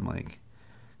 where I'm like,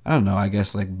 I don't know, I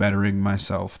guess like bettering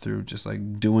myself through just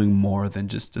like doing more than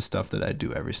just the stuff that I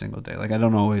do every single day. Like, I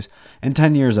don't always, in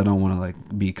 10 years, I don't want to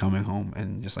like be coming home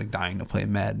and just like dying to play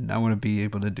Madden. I want to be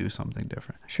able to do something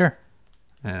different. Sure.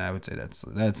 And I would say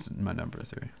that's my number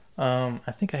 3. I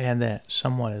think I had that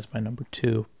somewhat as my number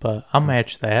 2, but I'll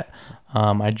match that.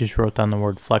 I just wrote down the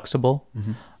word flexible.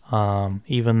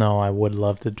 Even though I would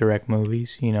love to direct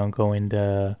movies, you know, go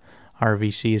into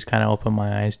RVC has kind of opened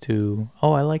my eyes to,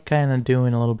 I like kind of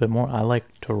doing a little bit more. I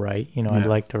like to write, I'd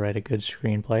like to write a good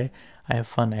screenplay. I have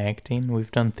fun acting.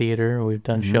 We've done theater. We've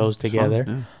done shows together.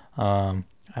 Fun, yeah.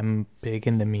 I'm big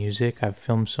into music. I've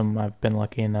been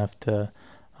lucky enough to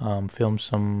film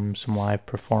some live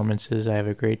performances. I have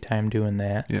a great time doing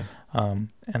that. Yeah.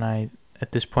 And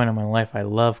at this point in my life, I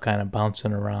love kind of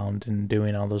bouncing around and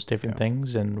doing all those different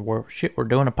things. And we're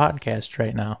doing a podcast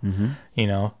right now,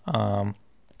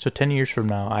 so 10 years from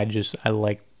now, I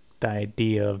like the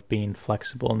idea of being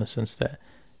flexible in the sense that,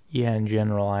 in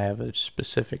general, I have a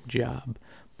specific job,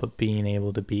 but being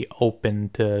able to be open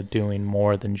to doing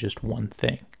more than just one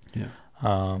thing. Yeah.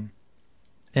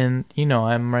 And,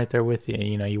 I'm right there with you.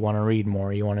 You want to read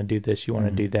more, you want to do this, you want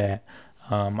to do that.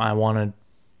 I want to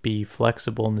be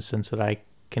flexible in the sense that I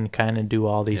can kind of do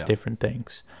all these different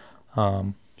things.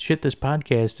 This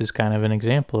podcast is kind of an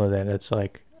example of that. It's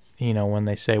like, when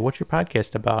they say, what's your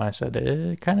podcast about? I said,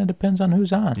 it kind of depends on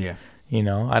who's on. Yeah.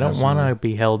 I don't want to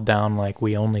be held down like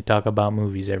we only talk about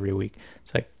movies every week.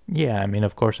 It's like,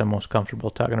 of course I'm most comfortable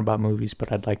talking about movies,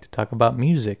 but I'd like to talk about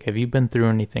music. Have you been through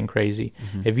anything crazy?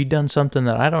 Mm-hmm. Have you done something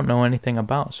that I don't know anything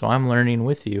about? So I'm learning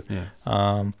with you. Yeah.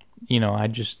 I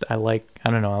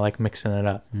like mixing it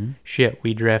up. Mm-hmm.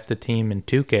 We draft a team in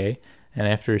 2K, and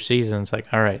after a season, it's like,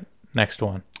 all right, next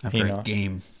one. After a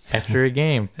game. After a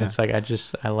game. It's like,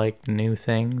 I like new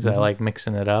things. Mm-hmm. I like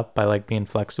mixing it up. I like being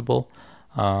flexible.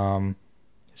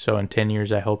 So in 10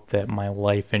 years, I hope that my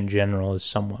life in general is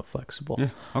somewhat flexible. Yeah.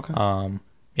 Okay.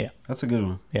 Yeah. That's a good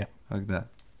one. Yeah. I like that.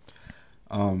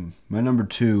 My number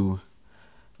 2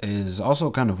 is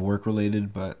also kind of work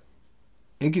related, but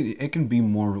it can be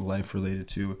more life related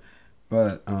too.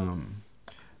 But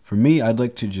for me, I'd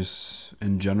like to just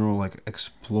in general like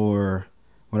explore.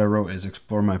 What I wrote is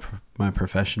explore my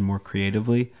profession more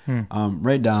creatively.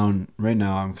 Right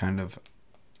now,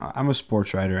 I'm a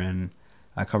sports writer and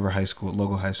I cover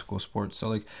local high school sports. So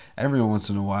like every once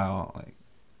in a while, like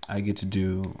I get to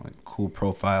do like cool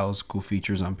profiles, cool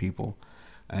features on people,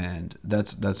 and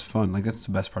that's fun. Like that's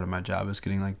the best part of my job is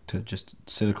getting like to just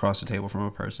sit across the table from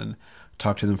a person,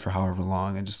 talk to them for however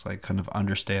long, and just like kind of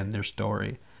understand their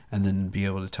story, and then be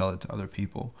able to tell it to other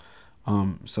people.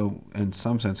 So in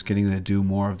some sense, getting to do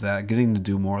more of that, getting to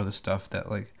do more of the stuff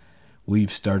that like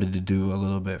we've started to do a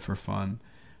little bit for fun.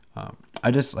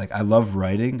 I love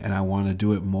writing and I want to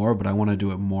do it more, but I want to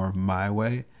do it more my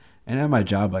way. And at my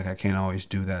job, like I can't always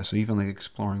do that. So even like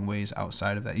exploring ways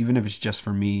outside of that, even if it's just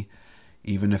for me,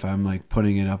 even if I'm like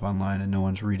putting it up online and no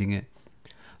one's reading it,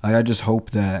 like I just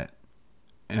hope that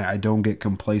I don't get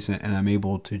complacent and I'm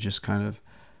able to just kind of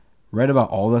write about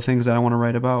all the things that I want to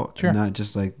write about, sure. Not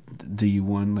just like the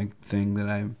one like thing that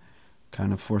I'm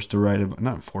kind of forced to write about,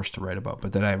 not forced to write about,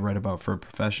 but that I write about for a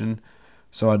profession.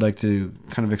 So I'd like to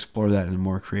kind of explore that in a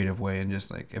more creative way, and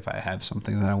just like if I have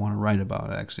something that I want to write about,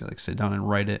 I actually like sit down and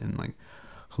write it, and like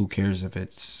who cares if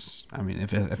it's, I mean,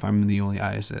 if I'm the only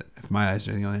eyes that, if my eyes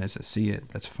are the only eyes that see it,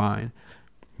 that's fine.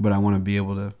 But I want to be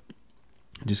able to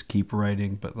just keep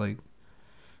writing, but like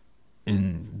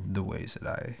in the ways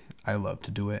that I love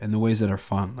to do it, and the ways that are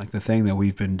fun. Like the thing that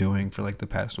we've been doing for like the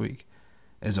past week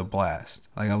is a blast.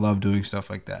 Like I love doing stuff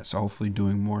like that. So hopefully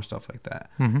doing more stuff like that.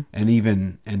 Mm-hmm. And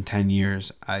even in 10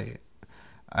 years, I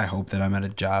hope that I'm at a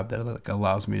job that like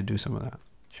allows me to do some of that.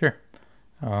 Sure.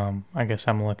 I guess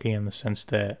I'm lucky in the sense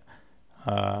that,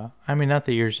 I mean, not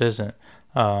that yours isn't,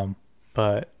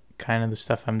 but kind of the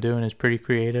stuff I'm doing is pretty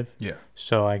creative. Yeah.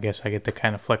 So I guess I get to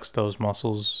kind of flex those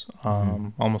muscles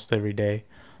almost every day.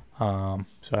 So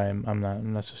I'm not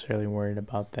necessarily worried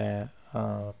about that.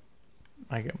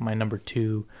 I get my number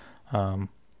 2. I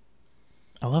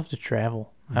love to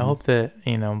travel. Mm-hmm. I hope that,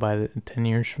 by 10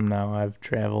 years from now, I've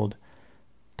traveled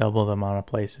double the amount of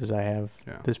places I have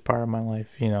this part of my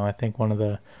life. I think one of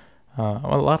the,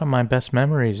 a lot of my best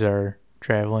memories are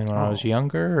traveling when I was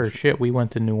younger, or we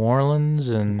went to New Orleans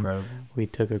and Incredible. We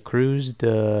took a cruise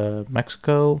to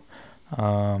Mexico.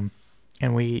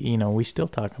 And we still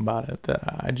talk about it.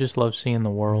 I just love seeing the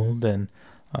world, and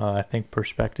I think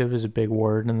perspective is a big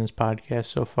word in this podcast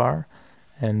so far,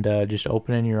 and just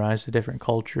opening your eyes to different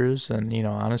cultures. And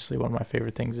honestly, one of my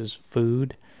favorite things is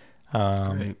food.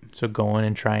 So going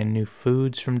and trying new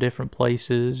foods from different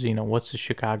places. What's a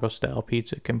Chicago style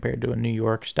pizza compared to a New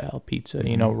York style pizza?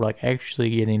 Mm-hmm. Like actually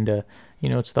getting to,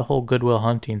 it's the whole Good Will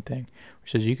Hunting thing,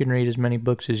 which says you can read as many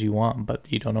books as you want, but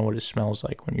you don't know what it smells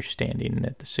like when you're standing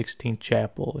at the 16th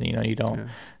chapel. You don't,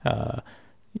 I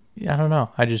don't know.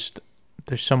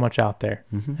 There's so much out there.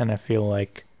 Mm-hmm. And I feel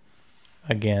like,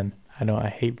 again, I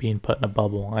hate being put in a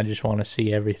bubble. I just want to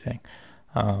see everything.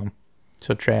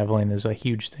 So traveling is a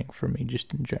huge thing for me,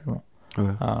 just in general.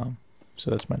 Okay. So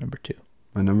that's my number 2.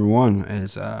 My number 1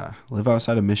 is live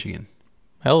outside of Michigan.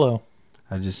 Hello.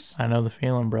 I know the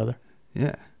feeling, brother.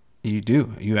 Yeah, you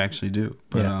do. You actually do.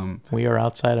 But we are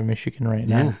outside of Michigan right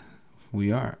now. Yeah,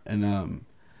 we are. And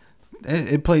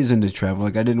it plays into travel.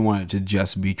 Like, I didn't want it to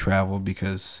just be travel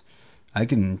because I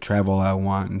can travel all I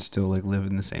want and still like live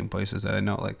in the same places that I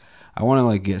know. Like, I want to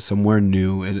like get somewhere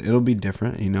new. It'll be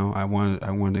different, you know. I want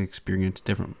to experience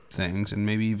different things and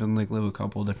maybe even like live a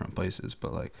couple different places.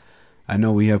 But like, I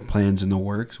know we have plans in the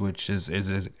works, which is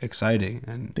exciting,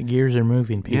 and the gears are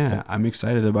moving. People. Yeah, I'm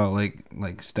excited about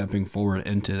like stepping forward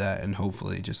into that, and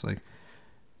hopefully just like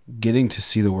getting to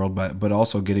see the world, but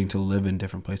also getting to live in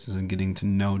different places and getting to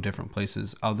know different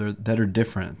places that are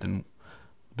different than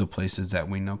the places that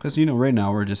we know. Because, you know, right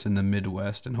now we're just in the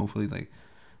Midwest, and hopefully like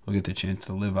we'll get the chance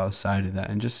to live outside of that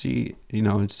and just see, you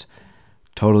know, it's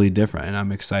totally different, and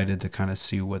I'm excited to kind of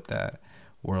see what that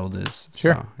world is.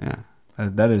 Sure. So, yeah.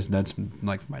 That's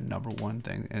like my number 1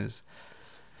 thing is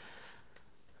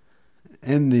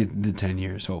in the 10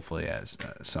 years, hopefully at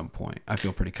some point. I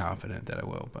feel pretty confident that I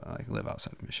will, but like live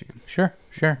outside of Michigan. Sure.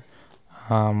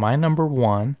 My number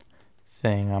 1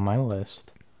 thing on my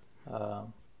list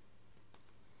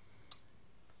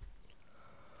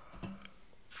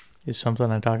is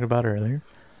something I talked about earlier.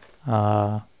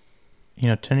 10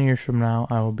 years from now,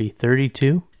 I will be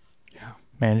 32. Yeah.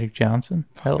 Magic Johnson.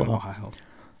 Hello. Wild.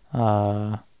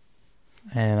 And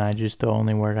the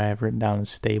only word I have written down is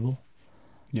stable.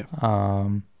 Yeah.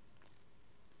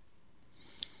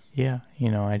 Yeah,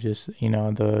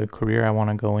 the career I want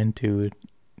to go into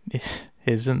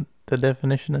isn't the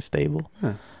definition of stable.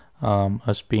 Huh.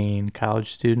 Us being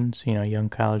college students, young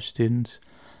college students,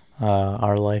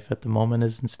 our life at the moment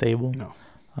isn't stable. No.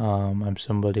 I'm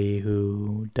somebody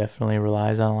who definitely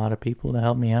relies on a lot of people to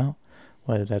help me out,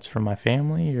 whether that's from my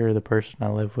family or the person I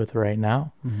live with right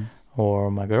now, mm-hmm. or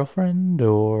my girlfriend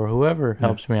or whoever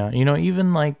helps me out.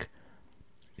 Even like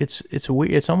it's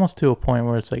weird. It's almost to a point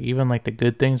where it's like even like the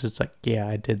good things. It's like, yeah,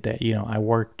 I did that. I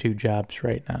work 2 jobs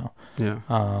right now. Yeah.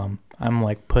 I'm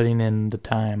like putting in the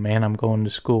time, and I'm going to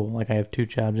school. Like I have 2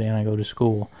 jobs and I go to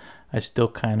school. I still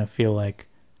kind of feel like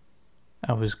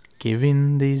I was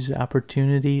given these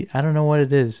opportunities. I don't know what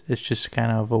it is. It's just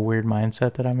kind of a weird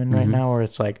mindset that I'm in right now, where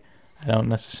it's like I don't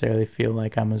necessarily feel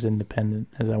like I'm as independent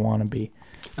as I want to be.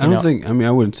 I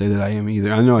wouldn't say that I am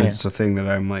either. I know it's a thing that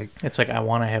I'm like. It's like I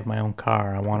want to have my own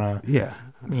car. I want to. Yeah.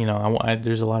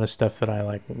 There's a lot of stuff that I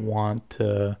like want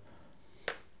to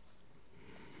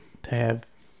have.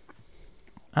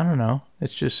 I don't know.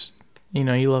 It's just,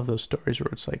 you love those stories where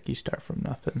it's like you start from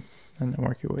nothing and then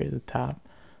work your way to the top.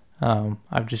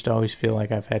 I've just always feel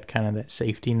like I've had kind of that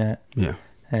safety net. Yeah.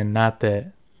 And not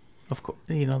that, of course,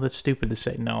 that's stupid to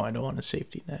say, no, I don't want a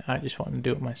safety net. I just want to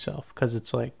do it myself. Because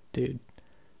it's like, dude,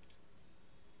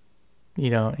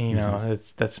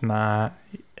 that's not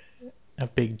a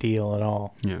big deal at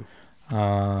all. Yeah.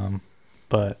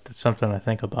 But that's something I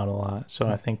think about a lot. So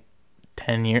I think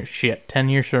 10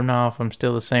 years from now, if I'm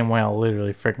still the same way, I'll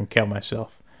literally freaking kill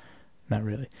myself. Not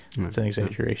really. It's an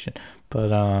exaggeration.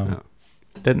 But,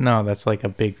 that's like a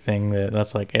big thing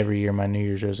that's like every year my New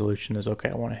Year's resolution is, okay,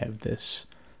 I want to have this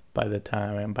by the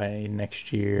time and by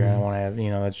next year. I want to have,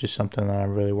 that's just something that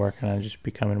I'm really working on, just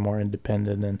becoming more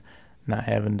independent and not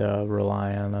having to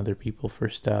rely on other people for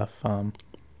stuff.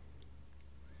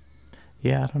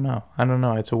 Yeah, I don't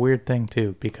know. It's a weird thing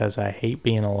too, because I hate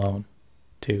being alone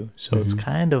too. So it's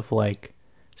kind of like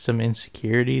some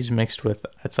insecurities mixed with,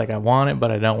 it's like I want it,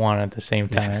 but I don't want it at the same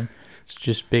time. Yeah. It's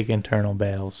just big internal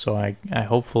battles. So I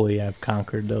hopefully I've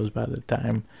conquered those by the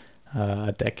time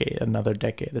another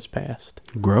decade has passed.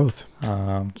 Growth.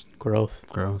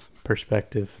 Growth.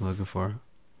 Perspective. Looking for it.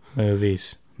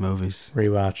 Movies.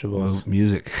 Rewatchables.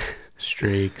 Music.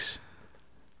 Streaks.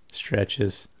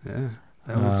 Stretches. Yeah.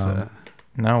 That was...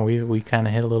 No, we kind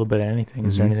of hit a little bit of anything.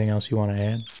 Is there anything else you want to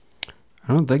add?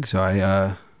 I don't think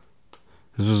so.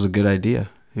 This was a good idea.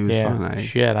 It was fun.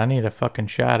 I need a fucking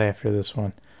shot after this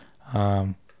one.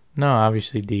 No,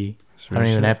 obviously, D. I don't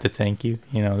even have to thank you.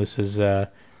 This is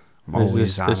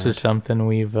this is something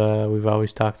we've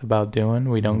always talked about doing.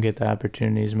 We don't get the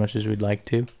opportunity as much as we'd like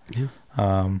to.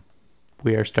 Yeah.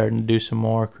 We are starting to do some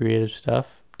more creative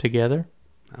stuff together.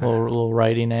 A little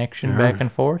writing action back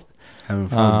and forth. Having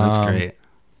fun. That's great.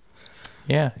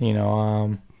 Yeah,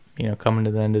 coming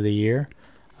to the end of the year,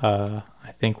 I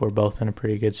think we're both in a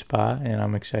pretty good spot, and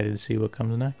I'm excited to see what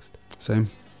comes next. Same.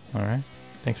 All right.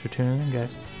 Thanks for tuning in, guys.